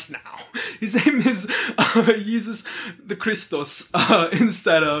Christ now. His name is Jesus the Christos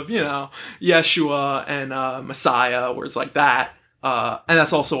instead of, Yeshua and Messiah, words like that. And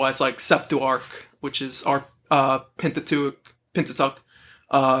that's also why it's like Septuarch, which is our Pentateuch.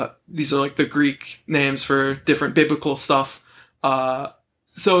 These are like the Greek names for different biblical stuff.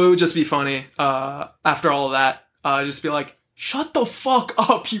 So it would just be funny after all of that, just be like, shut the fuck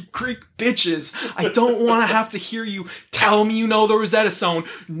up, you Greek bitches. I don't want to have to hear you tell me you know the Rosetta Stone.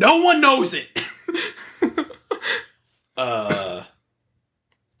 No one knows it.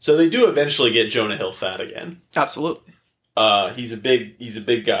 So they do eventually get Jonah Hill fat again. Absolutely. He's a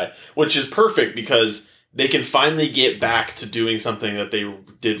big guy, which is perfect because they can finally get back to doing something that they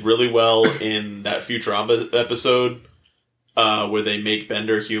did really well in that Futurama episode, where they make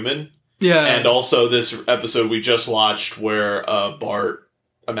Bender human. Yeah. And also this episode we just watched where Bart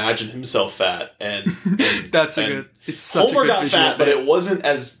imagined himself fat and That's and it's such Homer a good got visual fat, but bit. it wasn't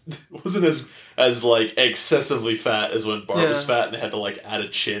as like excessively fat as when Bart was Yeah. fat and they had to like add a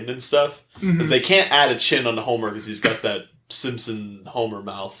chin and stuff. Mhm. Because they can't add a chin on Homer because he's got that Simpson Homer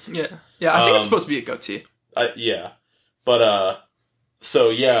mouth. Yeah. Yeah, I think it's supposed to be a goatee. Yeah, but so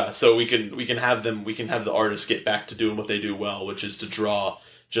we can have the artists get back to doing what they do well, which is to draw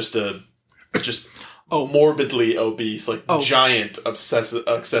just morbidly obese, like giant,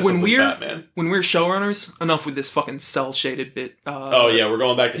 excessively fat man. When we're showrunners, enough with this fucking cell-shaded bit. We're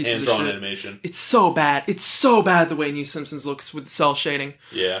going back to pieces of hand-drawn shit. animation. It's so bad. It's so bad the way New Simpsons looks with cell shading.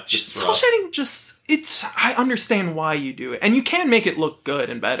 Yeah, Cell shading I understand why you do it. And you can make it look good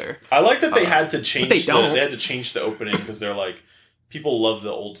and better. I like that they had to change. they don't. They had to change the opening because they're like, people love the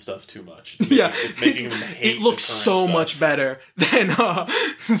old stuff too much. It's making them hate. It looks the current so stuff. much better than how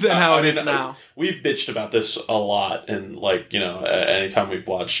it is now. We've bitched about this a lot, and anytime we've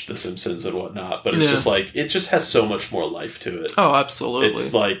watched The Simpsons and whatnot, but it's just like it just has so much more life to it. Oh, absolutely.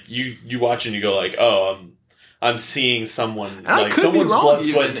 It's like you watch and you go like, oh, I'm seeing someone And I like could someone's be wrong, blood,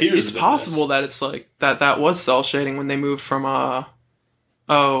 sweat, even. and tears. It's possible that it's like that was cell shading when they moved from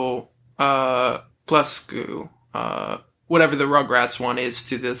Plescu, whatever the Rugrats one is,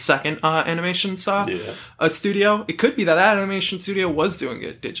 to the second animation studio. It could be that animation studio was doing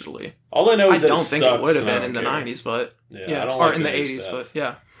it digitally. All I know is I that don't think sucks, it would have and I been in the don't care. 90s, but I don't or like in the new 80s, stuff.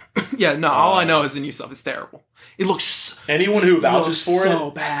 but yeah. No, all I know is the new stuff is terrible. It looks Anyone who vouches for so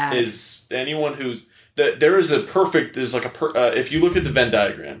it bad. is anyone who if you look at the Venn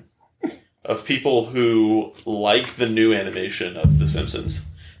diagram of people who like the new animation of The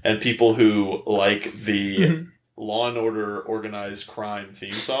Simpsons and people who like the Law and Order organized crime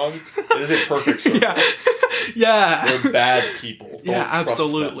theme song, it is a perfect circle. Yeah. They're bad people. Don't Yeah, trust them.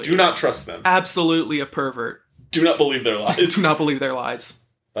 absolutely. Do not trust them. Absolutely a pervert. Do not believe their lies. Do not believe their lies.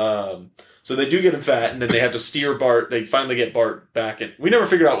 So they do get him fat, and then they have to steer Bart. They finally get Bart back, and we never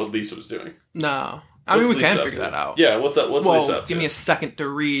figured out what Lisa was doing. No. What's we Lisa can up figure to? that out. Yeah, what's up? What's Lisa up to? Give me a second to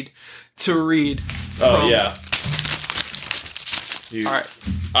read. Oh, yeah. All right.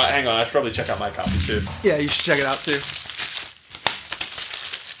 Hang on, I should probably check out my copy, too. Yeah, you should check it out, too.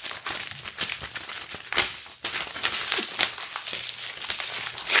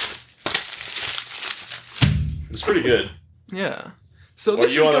 It's pretty good. Yeah. So Are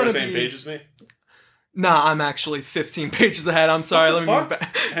this you is on gonna the same be... page as me? Nah, I'm actually 15 pages ahead. I'm sorry. What the Let me fuck? move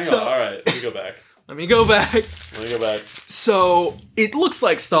back. Hang on, alright, let me go back. Let me go back. Let me go back. So it looks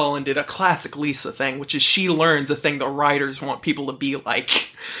like Stalin did a classic Lisa thing, which is she learns a thing the writers want people to be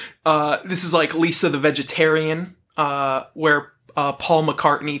like. This is like Lisa the vegetarian, where Paul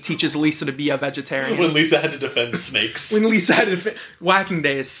McCartney teaches Lisa to be a vegetarian. When Lisa had to defend snakes. When Lisa had to... Whacking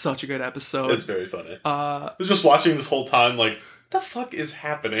Day is such a good episode. It's very funny. I was just watching this whole time like, what the fuck is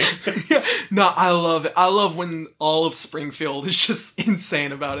happening? Yeah, no, I love it. I love when all of Springfield is just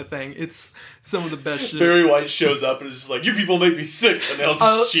insane about a thing. It's some of the best shit. Barry White shows up and is just like, you people make me sick, and they'll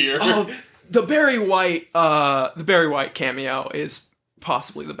just cheer. The Barry White cameo is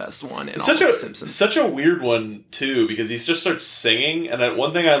possibly the best one in all of The Simpsons. Such a weird one too, because he just starts singing, and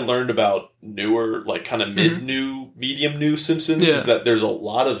one thing I learned about newer, like kind of medium new Simpsons is that there's a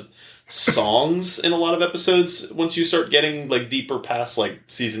lot of songs in a lot of episodes once you start getting like deeper past like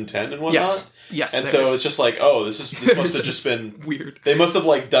season 10 and whatnot. Yes. Yes, and there so is. it's just like, oh, this must have just been weird. They must have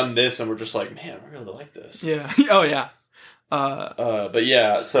like done this, and we're just like, man, I really like this. Yeah. Oh yeah. But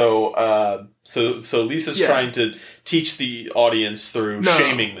yeah, so Lisa's trying to teach the audience through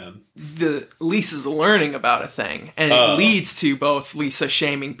shaming them. Lisa's learning about a thing, and it leads to both Lisa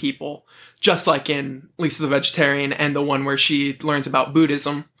shaming people, just like in Lisa the Vegetarian and the one where she learns about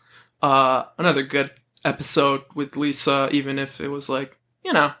Buddhism. Another good episode with Lisa, even if it was like,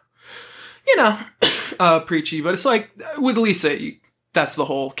 preachy, but it's like with Lisa, that's the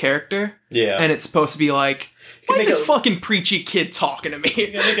whole character. Yeah. And it's supposed to be like, why is this fucking preachy kid talking to me?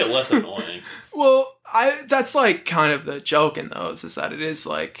 You gotta make it less annoying. Well, that's like kind of the joke in those, is that it is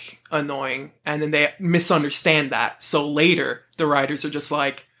like annoying, and then they misunderstand that. So later, the writers are just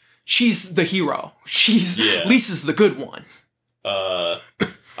like, she's the hero. Lisa's the good one.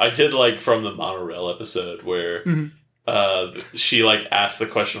 I did like from the monorail episode where she like asked the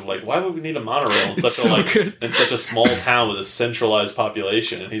question of like, why would we need a monorail in such a small town with a centralized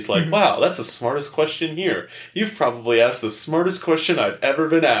population? And he's like, wow, that's the smartest question here. You've probably asked the smartest question I've ever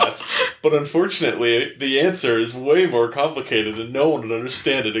been asked, but unfortunately the answer is way more complicated and no one would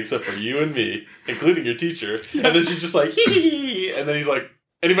understand it except for you and me, including your teacher. Yeah. And then she's just like, hee hee hee, and then he's like,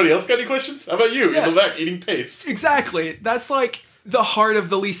 anybody else got any questions? How about you? Yeah. In the back eating paste. Exactly. That's like the heart of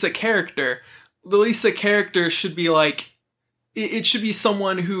the Lisa character. The Lisa character should be like, it should be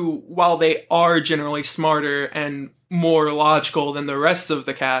someone who, while they are generally smarter and more logical than the rest of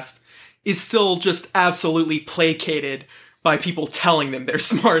the cast, is still just absolutely placated by people telling them they're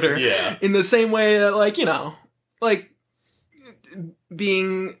smarter. Yeah. In the same way that, like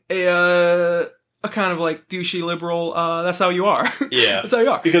being a kind of like douchey liberal, that's how you are. Yeah. That's how you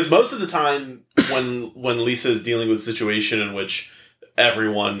are. Because most of the time when Lisa is dealing with a situation in which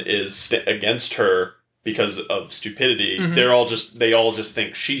everyone is against her because of stupidity, they all just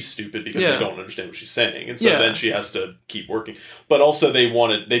think she's stupid because they don't understand what she's saying, and so then she has to keep working. But also they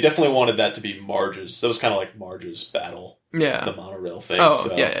definitely wanted that to be Marge's. That was kind of like Marge's battle, the monorail thing.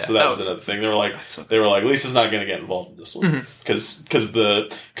 So that was another thing. They were like, Lisa's not going to get involved in this one because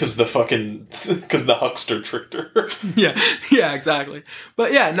the huckster tricked her. yeah, exactly.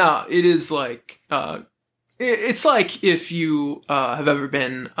 But yeah, no, it is like it's like if you have ever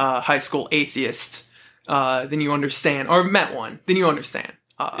been a high school atheist. Then you understand, or met one, then you understand.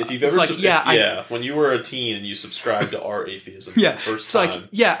 If you've ever, when you were a teen and you subscribed to our atheism for the first time.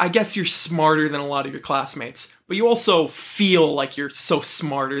 Like, I guess you're smarter than a lot of your classmates, but you also feel like you're so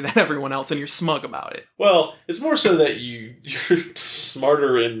smarter than everyone else, and you're smug about it. Well, it's more so that you're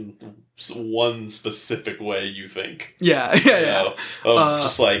smarter in one specific way, you think.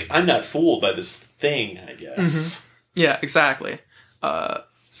 Just like, I'm not fooled by this thing, I guess. Yeah, exactly.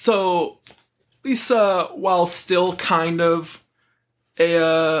 So Lisa, while still kind of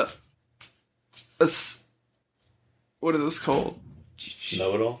a what are those called?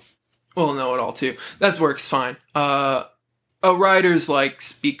 Know-it-all? Well, know-it-all too. That works fine. A writer's like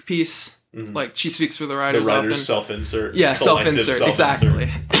speak piece. Like she speaks for the writers. The writer's often. Self-insert. Yeah, self-insert.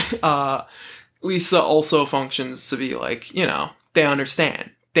 Exactly. Lisa also functions to be like, they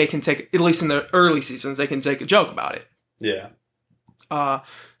understand. They can take, at least in the early seasons, they can take a joke about it. Yeah.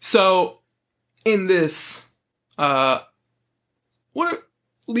 So in this, what are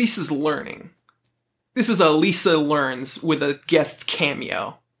Lisa's learning? This is a Lisa Learns with a guest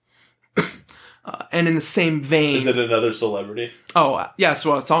cameo. And in the same vein... Is it another celebrity? Oh, yeah, that's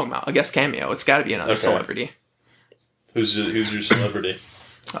what I was talking about. A guest cameo. It's got to be another celebrity. Who's your celebrity?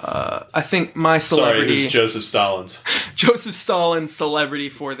 I think my celebrity... Sorry, who's Joseph Stalin's? Joseph Stalin's celebrity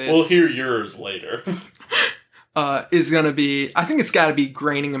for this... We'll hear yours later. Is going to be... I think it's got to be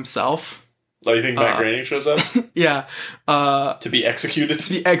Groening himself. Oh, you think Matt Groening shows up? Yeah. To be executed?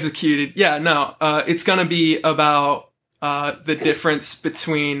 To be executed. Yeah, no. It's going to be about the difference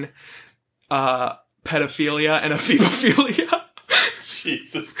between pedophilia and ephebophilia.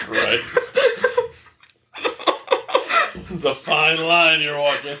 Jesus Christ. It's a fine line you're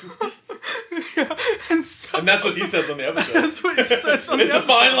walking. Yeah, and that's what he says on the episode. That's what he says on the episode. It's a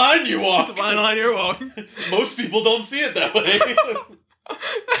fine line you walk. It's a fine line you're walking. Most people don't see it that way.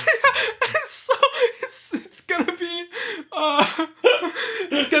 So it's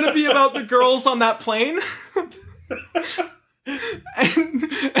gonna be about the girls on that plane.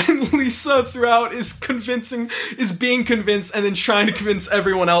 And Lisa throughout is being convinced and then trying to convince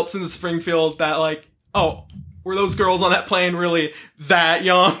everyone else in the Springfield that like, oh, were those girls on that plane really that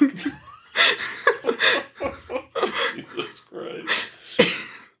young? Jesus Christ.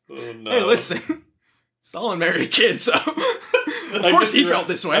 Oh no. Hey, listen. Stalin married a kid, so of course he felt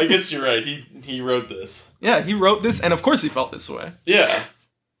this way. I guess you're right. He wrote this. Yeah, he wrote this, and of course he felt this way. Yeah.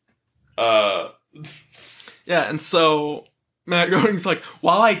 Yeah, and so Matt Groening's like,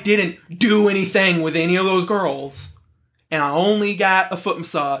 while I didn't do anything with any of those girls, and I only got a foot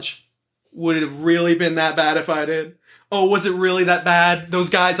massage, would it have really been that bad if I did? Oh, was it really that bad? Those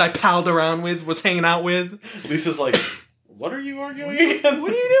guys I palled around with, was hanging out with? Lisa's like, what are you arguing again?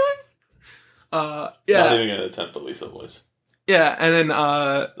 What are you doing? Yeah. Not even gonna attempt the Lisa voice. Yeah, and then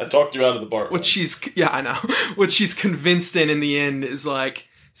I talked you out of the bar. what I know. What she's convinced in the end is like,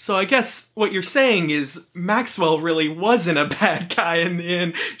 so I guess what you're saying is Maxwell really wasn't a bad guy in the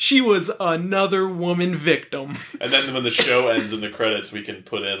end. She was another woman victim. And then when the show ends in the credits, we can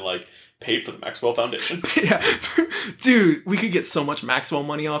put in like, paid for the Maxwell Foundation. Yeah. Dude, we could get so much Maxwell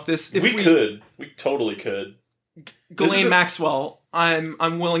money off this. If we could. We totally could. Ghislaine Maxwell,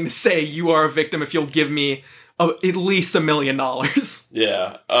 I'm willing to say you are a victim if you'll give me at least $1 million.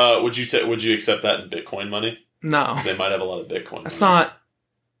 Yeah. Would you accept that in Bitcoin money? No. 'Cause they might have a lot of Bitcoin That's money. not...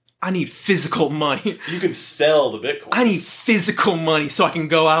 I need physical money. You can sell the Bitcoin. I need physical money so I can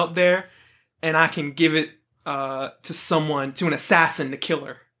go out there and I can give it to an assassin to kill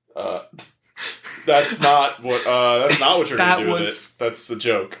her. That's not what you're gonna do with it. That's a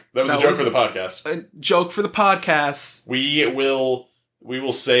joke. That was a joke for the podcast. A joke for the podcast. We will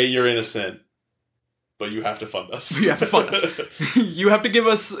say you're innocent, but you have to fund us. You have to fund us. You have to give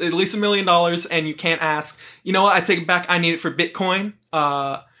us at least $1 million, and you can't ask, you know what, I take it back, I need it for Bitcoin.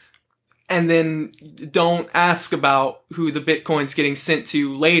 And then don't ask about who the Bitcoin's getting sent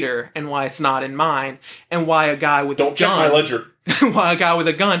to later and why it's not in mine and why a guy with a gun... Don't check my ledger. Why a guy with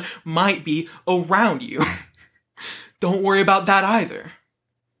a gun might be around you. Don't worry about that either.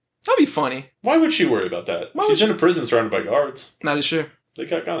 That'd be funny. Why would she worry about that? She's in a prison surrounded by guards. That is true. They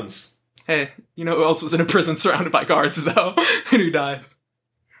got guns. Hey, you know who else was in a prison surrounded by guards, though? And who died?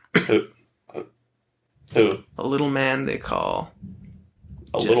 Who? A little man they call...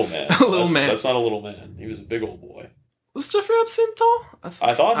 A little man. A little man. That's not a little man. He was a big old boy. Was Jeffrey Epstein tall?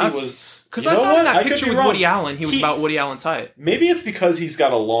 I thought he was... Because I thought in that picture with Woody Allen, he was about Woody Allen's height. Maybe it's because he's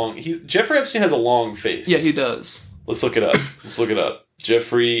got a long... Jeffrey Epstein has a long face. Yeah, he does. Let's look it up.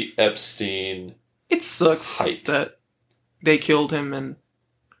 Jeffrey Epstein... It sucks height. that they killed him and...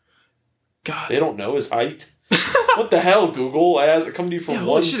 God. They don't know his height? What the hell, Google? I asked it come to you from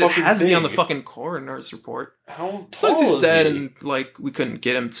one fucking it has thing. me on the fucking coroner's report. How Sucks tall he's is dead he? and, like, we couldn't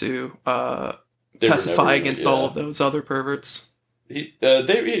get him to They were testify never against gonna- all of those other perverts. He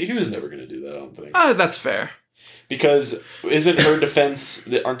was never going to do that, I don't think. That's fair. Because isn't her defense?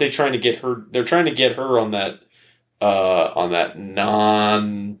 Aren't they trying to get her? They're trying to get her on that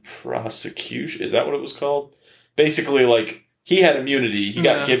non-prosecution. Is that what it was called? Basically, like he had immunity. He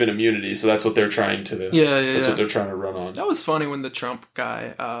got given immunity, so that's what they're trying to. That's what they're trying to run on. That was funny when the Trump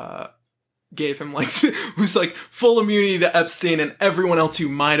guy gave him like who's like full immunity to Epstein and everyone else who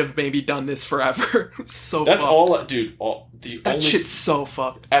might have maybe done this forever. So that's fucked. all, dude. That shit's so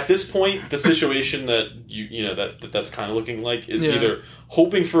fucked. At this point, the situation that that's kind of looking like is either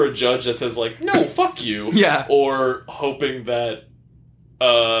hoping for a judge that says like, no, fuck you, or hoping that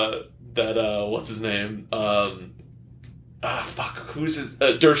what's his name, who's his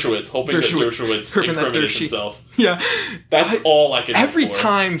Dershowitz, hoping that Dershowitz incriminates himself. Yeah, that's all I can. Every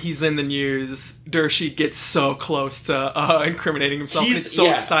time he's in the news, Dershowitz gets so close to incriminating himself. And it's so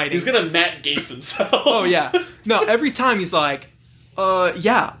exciting. He's gonna Matt Gaetz himself. Oh yeah, no. Every time he's like,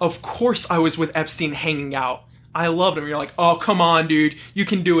 yeah, of course I was with Epstein hanging out. I loved him. You're like, oh come on, dude, you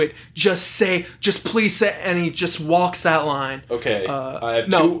can do it. Just please say, and he just walks that line. Okay,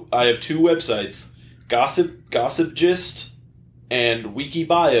 I have two websites, Gossip Gist and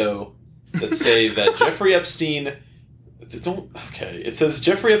WikiBio, that say that Jeffrey Epstein... It says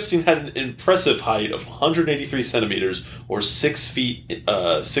Jeffrey Epstein had an impressive height of 183 centimeters, or 6 feet,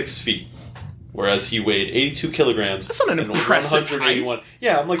 whereas he weighed 82 kilograms. That's not an impressive 181. height.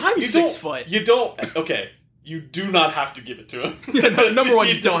 Yeah, I'm like, I'm 6 foot. You don't... Okay, you do not have to give it to him. Yeah, number one,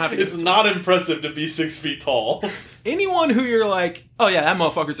 you don't have to give It's not impressive to be 6 feet tall. Anyone who you're like, oh yeah, that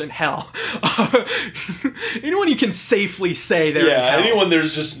motherfucker's in hell. Anyone you can safely say they're in hell. Anyone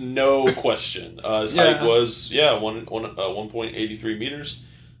there's just no question. His height was 1.83 meters.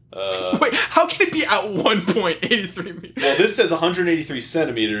 Wait, how can it be at 1.83 meters? Well, this says 183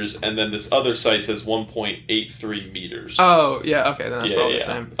 centimeters, and then this other site says 1.83 meters. Oh yeah, okay, then that's probably the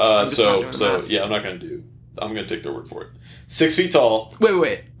same. I'm gonna take their word for it. 6 feet tall.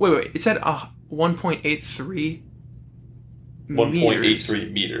 Wait. It said 1.83.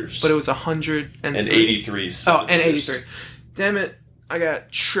 1.83 meters. But it was 183 centimeters. Oh, and 83. Damn it. I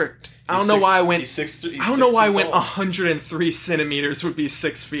got tricked. I don't know why I went. I don't know why I went 103 centimeters would be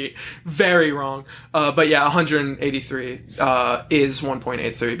 6 feet. Very wrong. But yeah, 183 is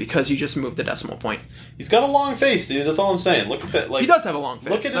 1.83 because you just moved the decimal point. He's got a long face, dude. That's all I'm saying. Look at that. Like, he does have a long face.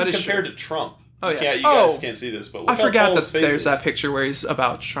 Look at that him is compared true. to Trump. Oh yeah. You guys can't see this, but look I forgot how that tall his face there's is. that picture where he's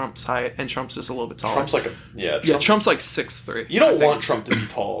about Trump's height and Trump's just a little bit taller. Trump's like Trump's like 6'3". You don't want Trump to be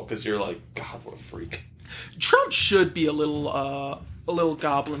tall because you're like, God, what a freak. Trump should be a little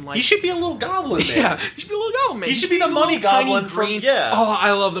goblin like. He should be a little goblin, man. Yeah, he should be a little goblin man. He should be the money goblin from Oh,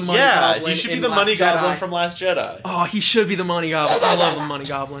 I love the money goblin. Yeah, he should be in the money Last goblin Jedi. from Last Jedi. Oh, he should be the money goblin. I love the money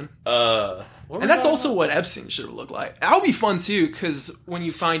goblin. And And that's also what Epstein should have looked like. That would be fun too, because when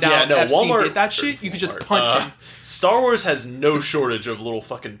you find out Epstein did that shit, you could just punt him. Star Wars has no shortage of little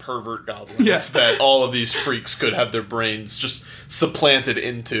fucking pervert goblins that all of these freaks could have their brains just supplanted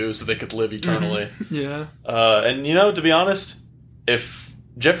into so they could live eternally. Yeah. And you know, to be honest, if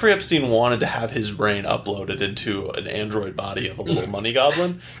Jeffrey Epstein wanted to have his brain uploaded into an android body of a little money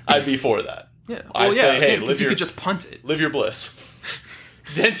goblin, I'd be for that. Yeah. I'd say, hey, because you could just punt it. Live your bliss.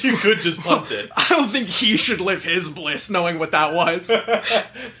 Then you could just punt it. I don't think he should live his bliss knowing what that was.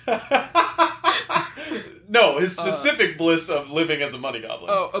 No, his specific bliss of living as a money goblin.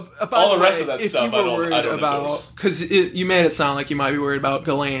 All the rest of that stuff, I don't endorse. Because you made it sound like you might be worried about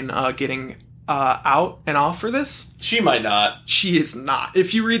Ghislaine getting out and off for this. She might not. She is not.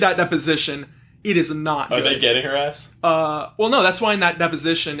 If you read that deposition, it is not Are good. they getting her ass? Well, no, that's why in that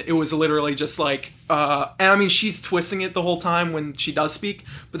deposition, it was literally just like, and I mean, she's twisting it the whole time when she does speak,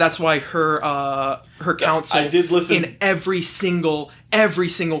 but that's why her counsel I did listen in every single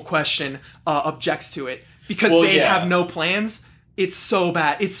question objects to it because they have no plans. It's so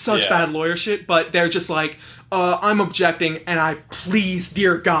bad. It's such bad lawyer shit, but they're just like, I'm objecting, and I please,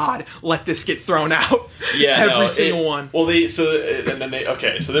 dear God, let this get thrown out. Yeah, every single one. Well, so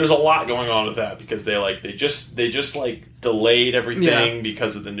there's a lot going on with that because they just delayed everything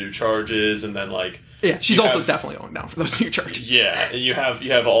because of the new charges, and then she's also definitely going down for those new charges. Yeah, and you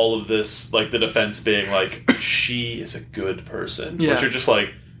have all of this the defense being like, she is a good person, but you're just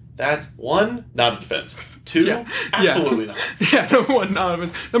like, that's one, not a defense. Two, absolutely not. Yeah, number one, not a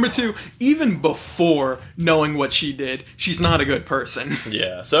defense. Number two, even before knowing what she did, she's not a good person.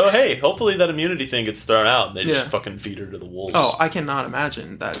 Yeah. So hey, hopefully that immunity thing gets thrown out and they just fucking feed her to the wolves. Oh, I cannot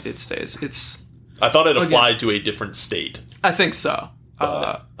imagine that it stays. I thought it applied to a different state. I think so.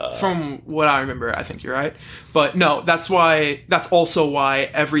 From what I remember, I think you're right. But no, that's also why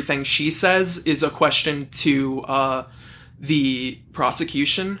everything she says is a question to the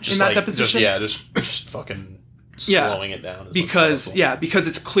prosecution in that deposition. Just fucking slowing it down. Because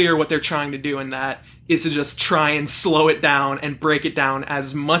it's clear what they're trying to do in that is to just try and slow it down and break it down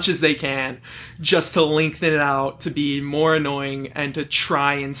as much as they can just to lengthen it out to be more annoying and to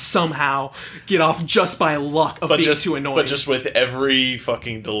try and somehow get off just by luck of being too annoying. But just with every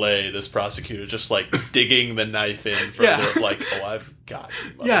fucking delay, this prosecutor just digging the knife in further I've got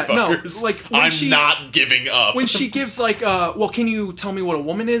you, motherfuckers. I'm not giving up. When she gives well, can you tell me what a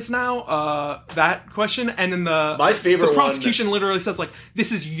woman is now? That question, and then the prosecution literally says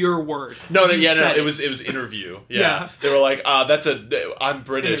this is your word. It was interview. Yeah. They were like, I'm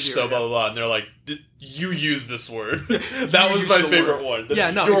British, interview, so blah blah blah, and they're like, you use this word. That was my favorite one.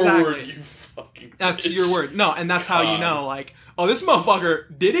 That's your word, you fucking. That's your word. No, and that's how you know, this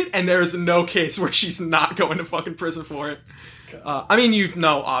motherfucker did it, and there's no case where she's not going to fucking prison for it. I mean,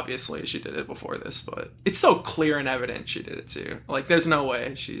 obviously she did it before this, but it's so clear and evident she did it too. There's no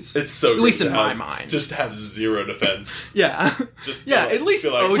way she's. It's so at least in my mind, just to have zero defense. Yeah, at least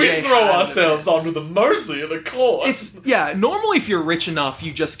OJ we throw ourselves onto the mercy of the court. Normally if you're rich enough,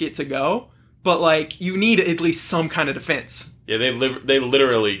 you just get to go, but you need at least some kind of defense. Yeah, they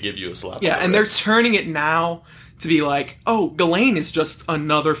literally give you a slap. Yeah, and they're turning it now to be Ghislaine is just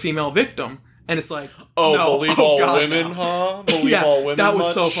another female victim. And it's believe all women, huh? Believe all women. That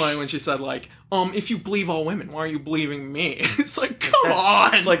was so funny when she said, if you believe all women, why are you believing me? It's come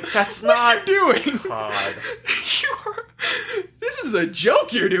on. It's that's what not are you doing. God. This is a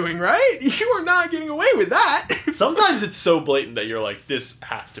joke you're doing, right? You are not getting away with that. Sometimes it's so blatant that you're this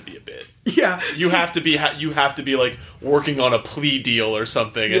has to be a bit. Yeah. You have to be working on a plea deal or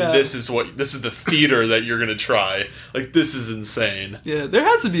something, and this is the theater that you're gonna try. This is insane. Yeah, there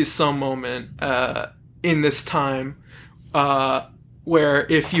has to be some moment in this time where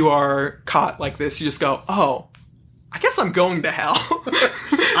if you are caught like this, you just go, oh, I guess I'm going to hell.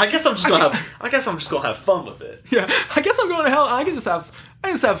 I guess I'm just gonna have fun with it. Yeah, I guess I'm going to hell. I can just have I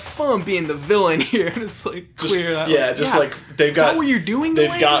just have fun being the villain here. And it's like clear that. Yeah, like they've got. Is that what you're doing?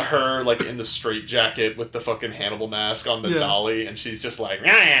 They've got her like in the straitjacket with the fucking Hannibal mask on the dolly, and she's just like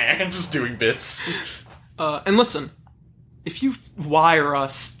and just doing bits. And listen, if you wire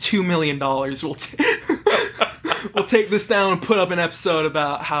us $2 million, we'll take this down and put up an episode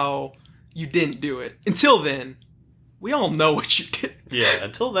about how you didn't do it. Until then, we all know what you did. Yeah,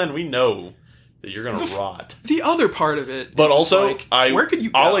 until then, we know that you're gonna rot. The other part of it, but is also, like, where could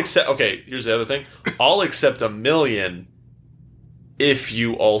you? I'll accept. Okay, here's the other thing. I'll accept $1 million if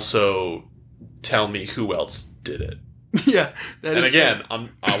you also tell me who else did it. Yeah, that and is. again, fair.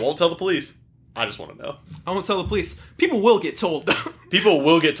 I won't tell the police. I just want to know. I won't tell the police. People will get told, though. People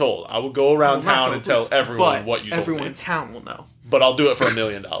will get told. I will go around town and tell everyone what you told me. Everyone in town will know. But I'll do it for $1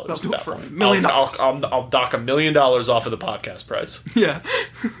 million. I'll do it for $1 million. I'll dock $1 million off of the podcast price. Yeah.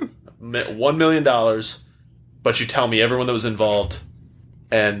 $1 million, but you tell me everyone that was involved,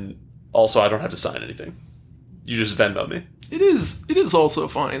 and also I don't have to sign anything. You just Venmo me. It is also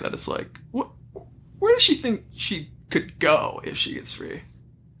funny that it's like, where does she think she could go if she gets free?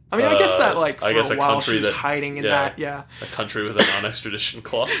 I mean, I guess that, like, for a while she was hiding in that, yeah. A country with a non-extradition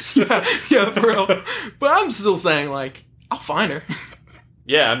clause. yeah, for real. But I'm still saying, like, I'll find her.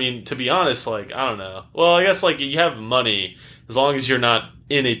 Yeah, I mean, to be honest, like, I don't know. Well, I guess, like, you have money, as long as you're not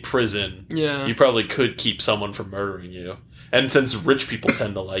in a prison, you probably could keep someone from murdering you. And since rich people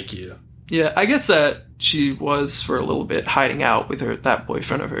tend to like you. Yeah, I guess that she was, for a little bit, hiding out with that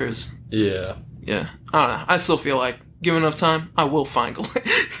boyfriend of hers. Yeah. Yeah. I don't know. I still feel like, given enough time, I will find Glenn.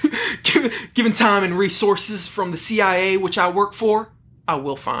 Given time and resources from the CIA, which I work for, I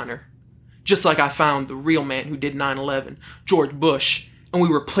will find her. Just like I found the real man who did 9/11, George Bush, and we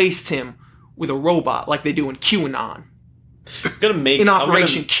replaced him with a robot like they do in QAnon. In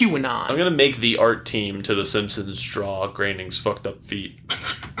Operation QAnon. I'm gonna make the art team to The Simpsons draw Groening's fucked up feet.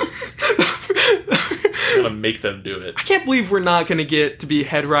 I'm gonna make them do it. I can't believe we're not gonna get to be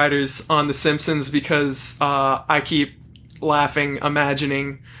head writers on The Simpsons because I keep laughing,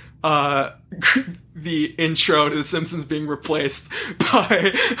 imagining the intro to The Simpsons being replaced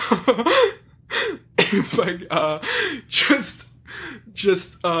by just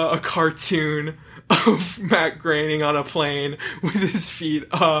a cartoon of Matt Groening on a plane with his feet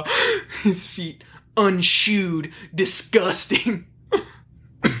unshoed, disgusting.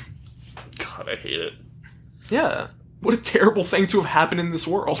 God, I hate it. Yeah, what a terrible thing to have happened in this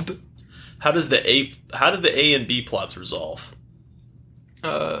world. How did the A and B plots resolve?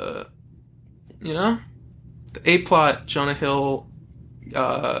 The A plot, Jonah Hill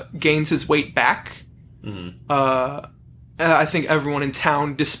gains his weight back. Mm-hmm. I think everyone in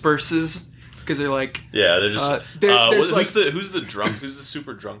town disperses because they're like, they're just. Who's the drunk? Who's the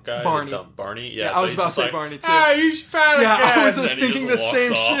super drunk guy? Barney. Barney. Yeah, I was about to say Barney too. He's fat again. Yeah, I was thinking the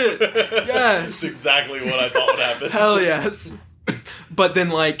same shit. Yes, that's exactly what I thought would happen. Hell yes. But then,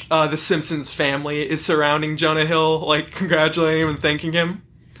 like, the Simpsons family is surrounding Jonah Hill, like, congratulating him and thanking him.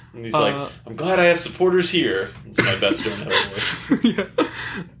 And he's like, I'm glad I have supporters here. It's my best Jonah Hill voice.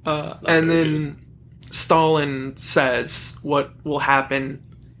 Yeah. And then Stalin says what will happen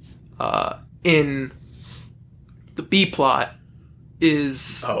in the B plot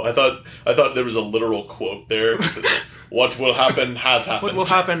is... Oh, I thought there was a literal quote there. What will happen has happened. What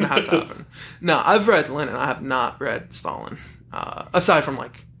will happen has happened. No, I've read Lenin. I have not read Stalin. Aside from,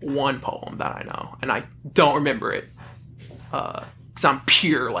 like, one poem that I know. And I don't remember it. Because I'm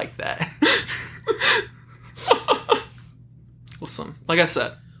pure like that. Listen, like I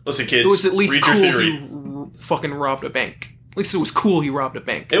said. Listen, kids, it was at least cool he fucking robbed a bank. At least it was cool he robbed a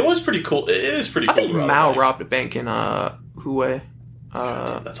bank. It was pretty cool. It is pretty cool. I think Mao robbed a bank in Hue.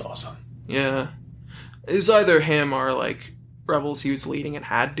 God, that's awesome. Yeah. It was either him or, like, rebels he was leading and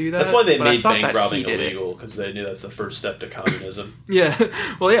had to do that. That's why they made bank robbing illegal, because they knew that's the first step to communism. Yeah.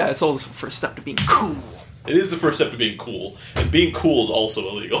 Well, yeah, it's also the first step to being cool. It is the first step to being cool. And being cool is also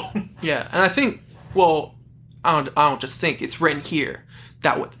illegal. Yeah, and I think, well, I don't just think, it's written here,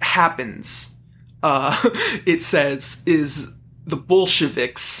 that what happens, it says, is the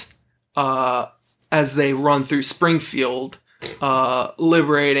Bolsheviks, as they run through Springfield,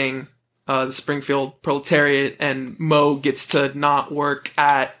 liberating the Springfield proletariat, and Mo gets to not work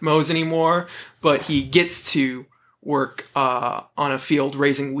at Moe's anymore, but he gets to work on a field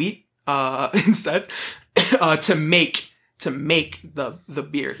raising wheat instead to make the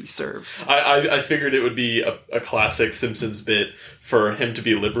beer he serves. I figured it would be a classic Simpsons bit for him to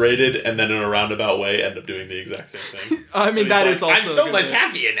be liberated and then in a roundabout way end up doing the exact same thing. I mean, that is also... I'm so much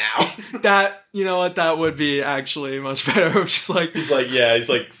happier now! That, you know what, that would be actually much better. Just like... He's like,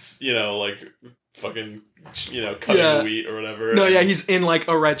 you know, like, fucking, cutting wheat or whatever. No, yeah, he's in, like,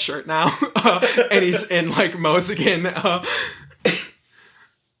 a red shirt now. And he's in, like, Mozigan.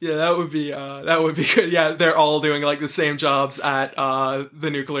 Yeah, that would be good. Yeah, they're all doing, like, the same jobs at the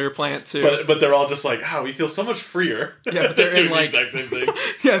nuclear plant, too. But they're all just like, we feel so much freer. Yeah, but they're doing in, like... the exact same thing.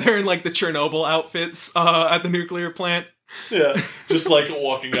 Yeah, they're in, like, the Chernobyl outfits at the nuclear plant. Yeah, just, like,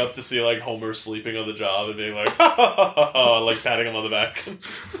 walking up to see, like, Homer sleeping on the job and being like, ha ha ha ha ha, like, patting him on the back.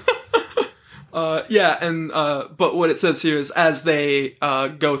 But what it says here is as they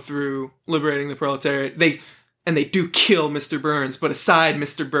go through liberating the proletariat, they do kill Mr. Burns, but aside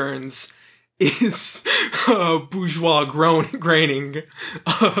Mr. Burns is bourgeois graining.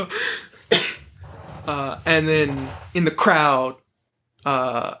 And then in the crowd,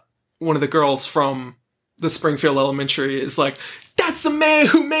 one of the girls from the Springfield Elementary is like, "That's the man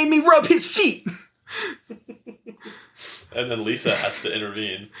who made me rub his feet." And then Lisa has to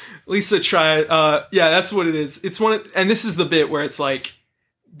intervene. Lisa that's what it is. It's and this is the bit where it's like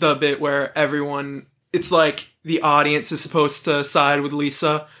the bit where everyone, it's like the audience is supposed to side with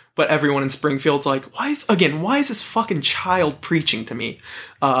Lisa, but everyone in Springfield's like, why is this fucking child preaching to me?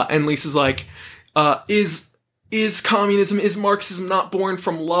 And Lisa's like, is communism, is Marxism not born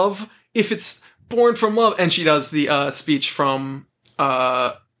from love? If it's born from love, and she does the speech from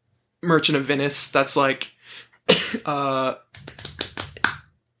Merchant of Venice. That's like, the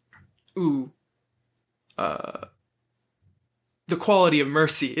quality of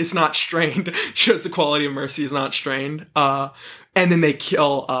mercy is not strained. Shows the quality of mercy is not strained. And then they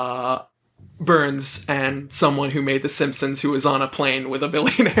kill Burns and someone who made The Simpsons, who was on a plane with a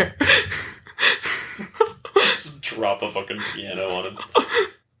billionaire. Just drop a fucking piano on him.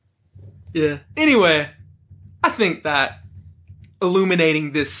 Yeah. Anyway, I think that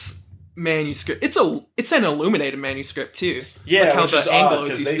illuminating this manuscript, it's an illuminated manuscript too. Yeah, like how which the is odd,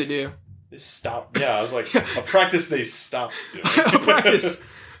 Anglos used to do. They stopped. Yeah, I was like, a practice they stopped doing.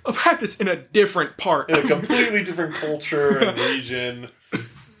 a practice in a different part. In a completely different culture and region,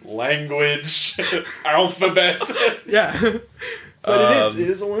 language, alphabet. Yeah. But it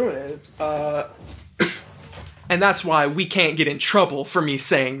is illuminated. And that's why we can't get in trouble for me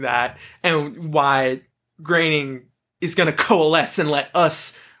saying that, and why Groening is going to coalesce and let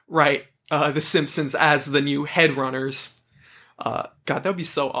us write The Simpsons as the new headrunners. God, that would be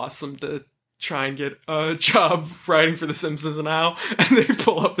so awesome to try and get a job writing for The Simpsons now. And they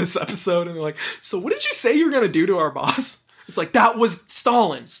pull up this episode and they're like, "So what did you say you were going to do to our boss?" It's like, that was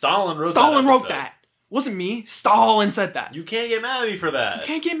Stalin. Stalin wrote that. Wasn't me. Stalin said that. You can't get mad at me for that. You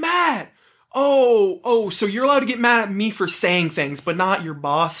can't get mad. Oh, so you're allowed to get mad at me for saying things, but not your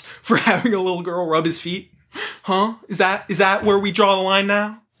boss for having a little girl rub his feet? Huh? Is that where we draw the line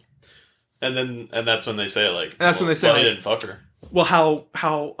now? And that's when they say, like, he didn't fuck her. Well,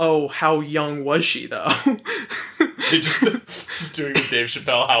 how young was she, though? They just doing the Dave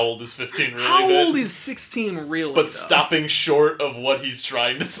Chappelle, how old is 15 really? How old is 16 really? But though? Stopping short of what he's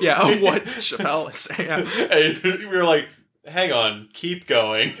trying to say. Yeah, of what Chappelle is saying. And we were like, hang on, keep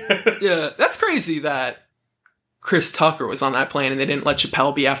going. Yeah, that's crazy that Chris Tucker was on that plane and they didn't let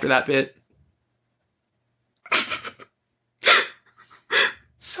Chappelle be after that bit.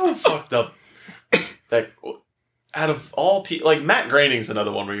 So fucked up. That out of all people, like Matt Groening's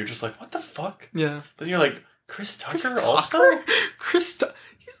another one where you're just like, what the fuck? Yeah. But you're like, Chris Tucker also?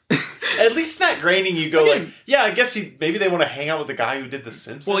 At least Matt Groening, you go like, yeah, I guess maybe they want to hang out with the guy who did The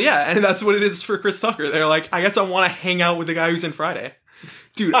Simpsons. Well, yeah, and that's what it is for Chris Tucker. They're like, I guess I want to hang out with the guy who's in Friday.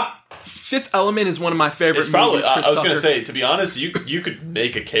 Dude, Fifth Element is one of my favorite movies. I was going to say, to be honest, you could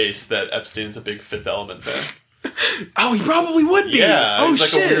make a case that Epstein's a big Fifth Element fan. Oh, he probably would be. Yeah, he's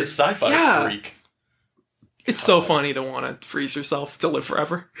shit. Like a weird sci-fi freak. It's so funny to want to freeze yourself to live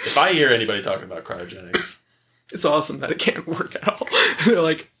forever. If I hear anybody talking about cryogenics, it's awesome that it can't work at all. They're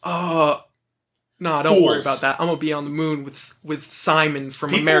like, nah, don't worry about that. I'm gonna be on the moon with Simon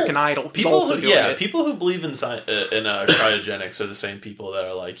from American Idol. People who believe in cryogenics are the same people that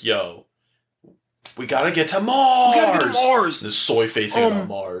are like, yo, we gotta get to Mars. The soy facing on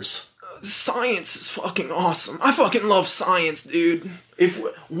Mars. Science is fucking awesome. I fucking love science, dude. If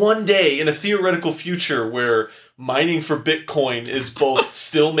one day in a theoretical future where mining for Bitcoin is both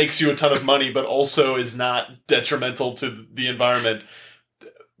still makes you a ton of money, but also is not detrimental to the environment,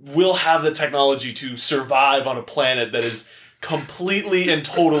 we'll have the technology to survive on a planet that is completely and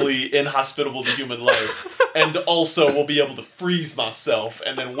totally inhospitable to human life, and also will be able to freeze myself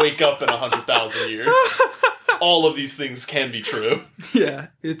and then wake up in 100,000 years. All of these things can be true. Yeah,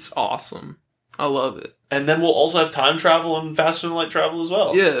 it's awesome. I love it. And then we'll also have time travel and faster than light travel as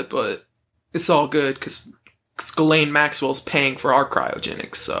well. Yeah, but it's all good because Ghislaine Maxwell's paying for our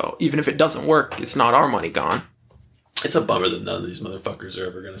cryogenics, so even if it doesn't work, it's not our money gone. It's a bummer that none of these motherfuckers are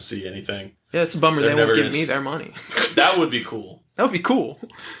ever going to see anything. Yeah, it's a bummer they won't give me their money. That would be cool. That would be cool.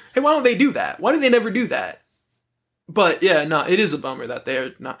 Hey, why don't they do that? Why do they never do that? But yeah, no, it is a bummer that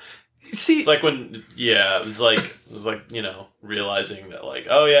they're not. See, it's like when, it was like realizing that like,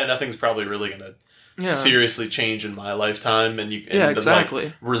 oh yeah, nothing's probably really going to seriously change in my lifetime, and exactly.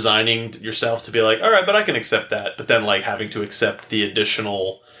 Like, resigning yourself to be like, all right, but I can accept that, but then like having to accept the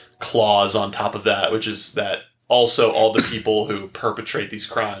additional clause on top of that, which is that also all the people who perpetrate these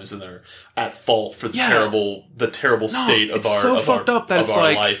crimes and they're at fault for the terrible state of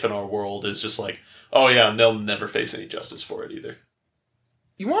our life and our world is just like, oh yeah, and they'll never face any justice for it either.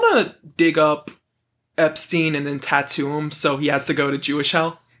 You want to dig up Epstein and then tattoo him so he has to go to Jewish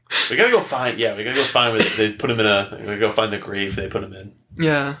hell? We gotta go find where they put him in we gotta go find the grave they put him in.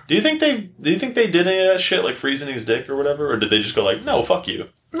 Yeah. Do you think they did any of that shit, like freezing his dick or whatever, or did they just go like, no, fuck you?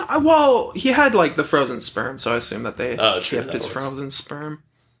 No, well, he had like the frozen sperm, so I assume that they kept his frozen sperm.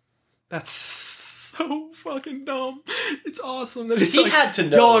 That's so fucking dumb. It's awesome that he had to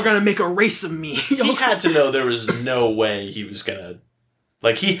know. Y'all are gonna make a race of me. He had to know there was no way he was gonna.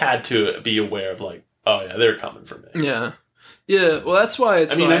 Like, he had to be aware of, like, oh, yeah, they're coming for me. Yeah. Yeah, well, that's why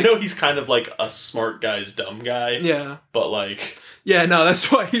it's I know he's kind of, like, a smart guy's dumb guy. Yeah. But, like... Yeah, no,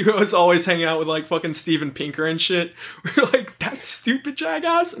 that's why he was always hanging out with, like, fucking Steven Pinker and shit. We're like, that stupid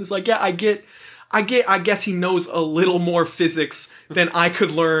jackass? And it's like, yeah, I guess he knows a little more physics than I could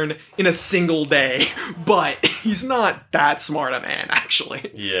learn in a single day. But he's not that smart a man,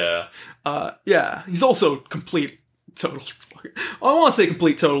 actually. Yeah. Yeah, he's also total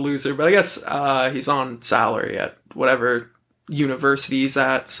loser, but I guess he's on salary at whatever university he's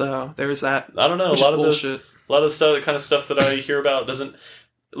at, so there's that. I don't know, a lot of the kind of stuff that I hear about doesn't...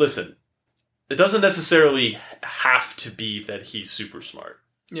 Listen, it doesn't necessarily have to be that he's super smart.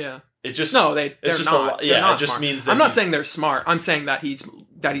 Yeah. It just... No, they're not. It just smart. means that I'm not saying they're smart. I'm saying that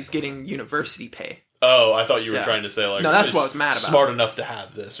he's getting university pay. Oh, I thought you were trying to say, like... No, that's what I was mad about. Smart enough to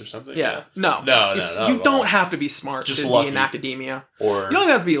have this or something. Yeah. No. You don't have to be smart just to lucky. be in academia. Or you don't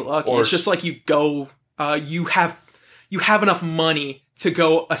have to be lucky. It's just like you go... you have enough money to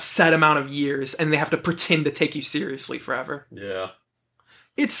go a set amount of years, and they have to pretend to take you seriously forever. Yeah.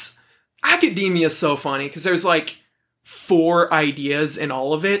 Academia is so funny, because there's, like, 4 ideas in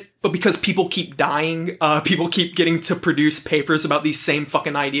all of it, but because people keep dying, people keep getting to produce papers about these same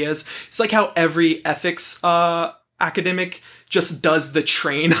fucking ideas. It's like how every ethics academic just does the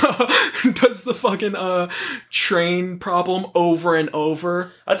train train problem over and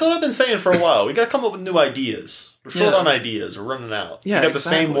over. That's what I've been saying for a while. We gotta come up with new ideas. We're short on ideas. We're running out. Yeah, we got the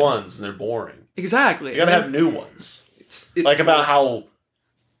same ones, and they're boring. Exactly. You gotta have new ones. It's like cool. About how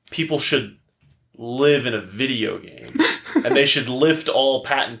people should live in a video game, and they should lift all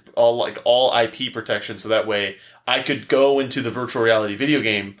IP protection, so that way I could go into the virtual reality video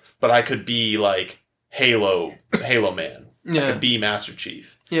game, but I could be like Halo Man. Yeah. I could be Master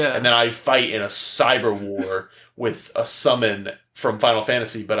Chief. Yeah. And then I fight in a cyber war with a summon from Final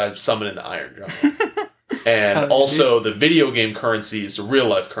Fantasy, but I summon in the Iron Jungle. And also the video game currency is a real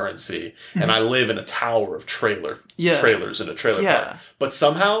life currency, and I live in a tower of trailers in a trailer park. But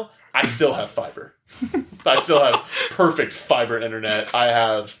somehow I still have fiber. I still have perfect fiber internet. I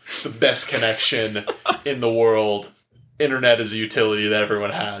have the best connection in the world. Internet is a utility that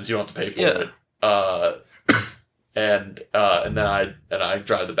everyone has. You don't have to pay for it. And then I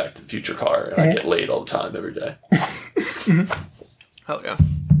drive the Back to the Future car, and I get laid all the time every day. Hell yeah.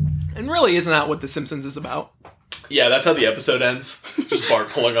 And really, isn't that what The Simpsons is about? Yeah, that's how the episode ends. Just Bart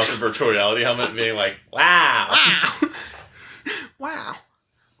pulling off the virtual reality helmet and being like, wow. Wow.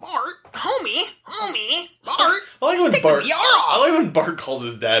 Bart, homie, Bart. I like when Bart calls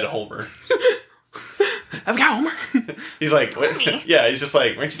his dad Homer. I've got Homer. He's like, yeah, he's just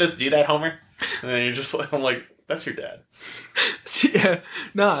like, weren't you supposed to do that, Homer? And then you're just like, I'm like, that's your dad. Yeah,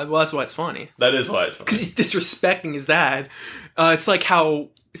 no, well, that's why it's funny. That is why it's funny. Because he's disrespecting his dad. It's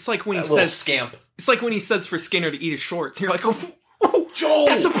like when he says scamp. It's like when he says for Skinner to eat his shorts. And you're like, oh, Joel,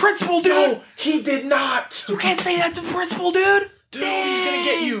 that's the principal, dude. No, he did not. You can't say that to the principal, dude. Dude, he's gonna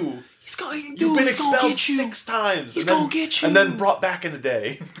get you. You've been expelled 6 times. He's gonna get you. And then brought back in the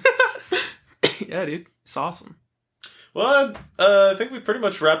day. Yeah, dude. It's awesome. Well, I think we pretty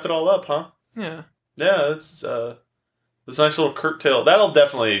much wrapped it all up, huh? Yeah. Yeah, that's this nice little curtail. That'll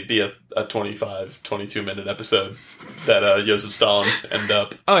definitely be a 25, 22-minute episode that Joseph Stalin penned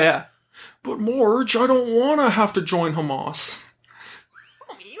up. Oh, yeah. But Marge, I don't want to have to join Hamas.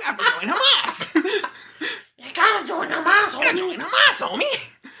 Homie, you have to join Hamas. You gotta join Hamas,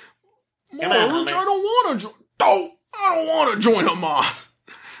 homie. Marge, I don't want to join. I don't want to join Hamas.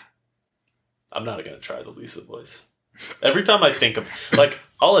 I'm not gonna try the Lisa voice. Every time I think of, like,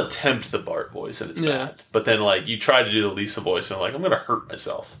 I'll attempt the Bart voice and it's bad. But then, like, you try to do the Lisa voice and I'm like, I'm gonna hurt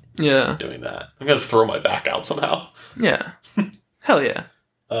myself. Yeah. Doing that. I'm gonna throw my back out somehow. Yeah. Hell yeah.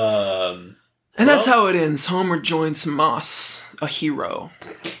 And that's how it ends. Homer joins Hamas, a hero.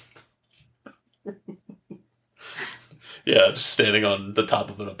 Yeah, just standing on the top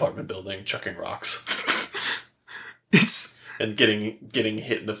of an apartment building, chucking rocks. And getting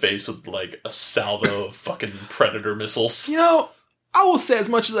hit in the face with, like, a salvo of fucking Predator missiles. You know, I will say, as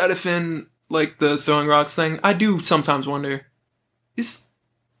much as I defend, like, the throwing rocks thing, I do sometimes wonder, is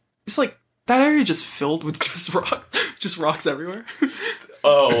like, that area just filled with just rocks? Just rocks everywhere?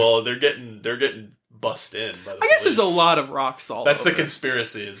 Oh, well, they're getting bussed in by the I guess police. there's a lot of rocks all That's over. the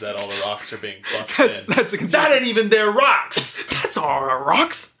conspiracy, is that all the rocks are being bussed in. That's the conspiracy. That ain't even their rocks! That's all our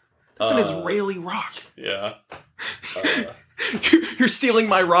rocks. That's an Israeli rock. Yeah. You're stealing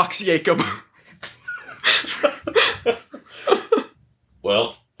my rocks, Jacob.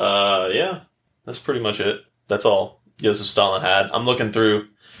 Well, yeah. That's pretty much it. That's all Joseph Stalin had. I'm looking through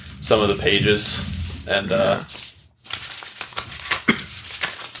some of the pages, and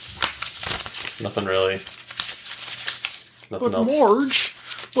nothing really. Nothing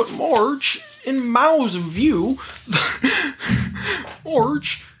else. But Marge, in Mao's view,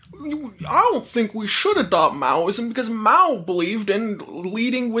 Marge, I don't think we should adopt Maoism because Mao believed in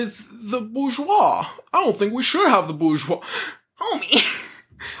leading with the bourgeois. I don't think we should have the bourgeois.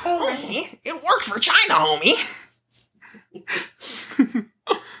 Homie, it worked for China, homie.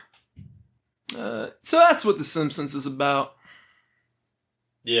 So that's what The Simpsons is about.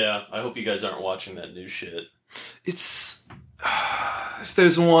 Yeah, I hope you guys aren't watching that new shit. It's... if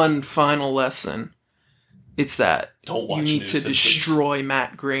there's one final lesson, it's that Don't watch you need new to Simpsons. destroy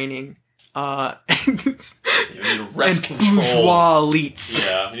Matt Groening. And You need to wrest and control. bourgeois elites.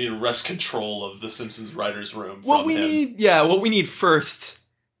 Yeah, we need to wrest control of the Simpsons writers' room What from we him. need first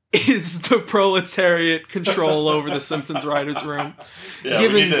is the proletariat control over the Simpsons writers' room. Yeah,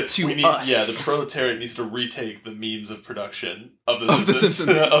 given us. to Yeah, us. the proletariat needs to retake the means of production of the Of the Simpsons,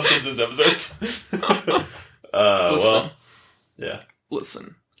 Simpsons. of Simpsons episodes. Listen. Well, yeah.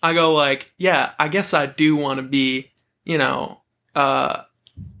 Listen, I go like, yeah, I guess I do want to be,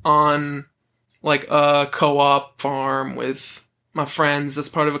 on like a co-op farm with my friends as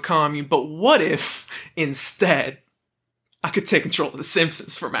part of a commune, but what if instead I could take control of the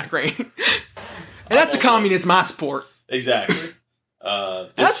Simpsons for Matt Groening? And that's the communism I support. Exactly.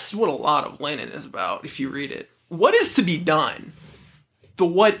 That's what a lot of Lenin is about, if you read it. What is to be done? The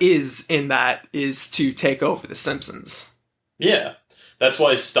what is in that is to take over the Simpsons. Yeah. That's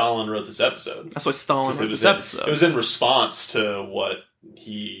why Stalin wrote this episode. That's why Stalin wrote this episode. It was in response to what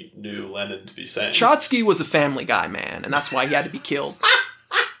he knew Lenin to be saying. Trotsky was a Family Guy man, and that's why he had to be killed.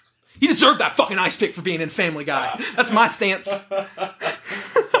 He deserved that fucking ice pick for being in Family Guy. That's my stance.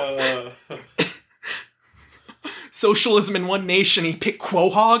 Socialism in one nation, he picked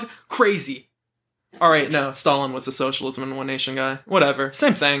Quahog? Crazy. Alright, no, Stalin was a socialism in one nation guy. Whatever,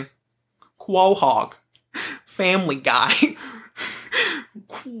 same thing. Quahog. Family Guy.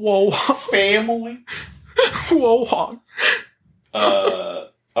 Quahog. Family? Quahog. I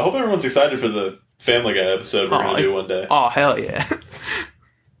hope everyone's excited for the Family Guy episode we're going to do one day. Oh, hell yeah.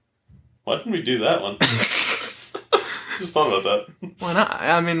 Why didn't we do that one? Just thought about that. Why not?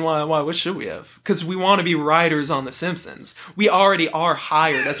 I mean, why? What should we have? Because we want to be writers on The Simpsons. We already are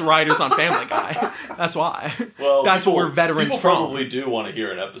hired as writers on Family Guy. That's why. Well, that's what we're veterans people from. Probably do want to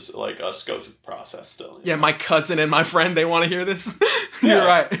hear an episode like us go through the process still. Yeah, my cousin and my friend, they want to hear this. You're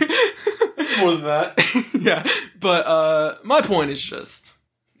right. It's more than that. Yeah, but my point is just,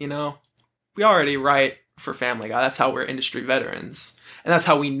 we already write for Family Guy. That's how we're industry veterans. And that's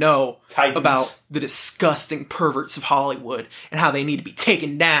how we know Titans. about the disgusting perverts of Hollywood and how they need to be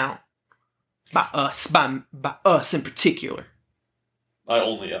taken down by us, by us in particular. By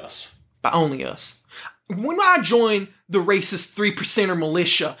only us. By only us. When I joined the racist 3%er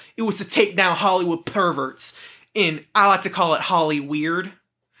militia, it was to take down Hollywood perverts. And I like to call it Holly Weird.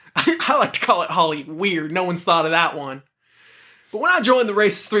 I like to call it Holly Weird. No one's thought of that one. But when I joined the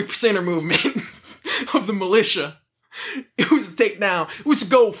racist 3%er movement of the militia, it was to take down, it was to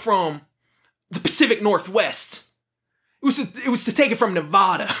go from the Pacific Northwest. It was to take it from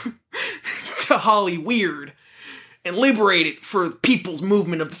Nevada to Holly Weird and liberate it for the people's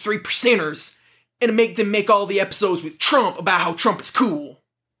movement of the 3%ers and to make them make all the episodes with Trump about how Trump is cool.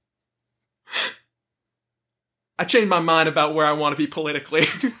 I changed my mind about where I want to be politically.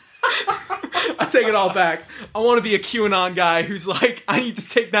 I take it all back. I want to be a QAnon guy who's like, I need to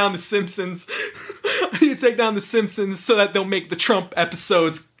take down the Simpsons. I need to take down the Simpsons so that they'll make the Trump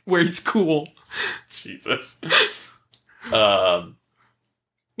episodes where he's cool. Jesus.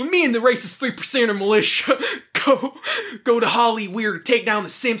 When me and the racist 3%er militia go to Hollywood to take down the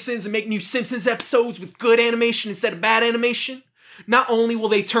Simpsons and make new Simpsons episodes with good animation instead of bad animation, not only will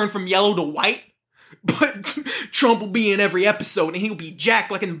they turn from yellow to white, but Trump will be in every episode and he'll be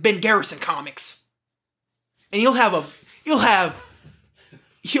Jack like in the Ben Garrison comics. And he'll have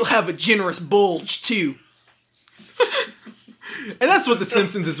a generous bulge too. And that's what The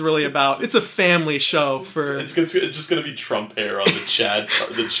Simpsons is really about. It's a family show for... It's just going to be Trump hair on the Chad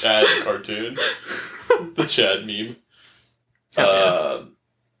cartoon. The Chad meme.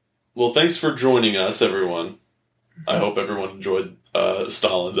 Well, thanks for joining us, everyone. I hope everyone enjoyed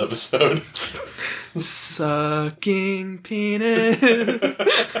Stalin's episode. Sucking penis.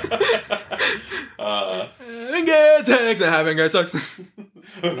 Having good sex and having good sex.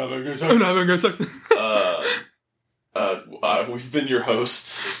 I'm having good I'm having good sex. We've been your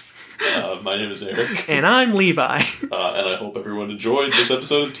hosts. My name is Eric. And I'm Levi. And I hope everyone enjoyed this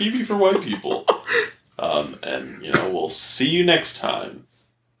episode of TV for White People. And, we'll see you next time.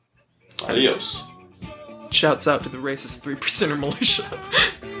 Adios. Shouts out to the racist 3%er militia.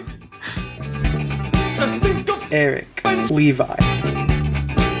 Eric, Levi,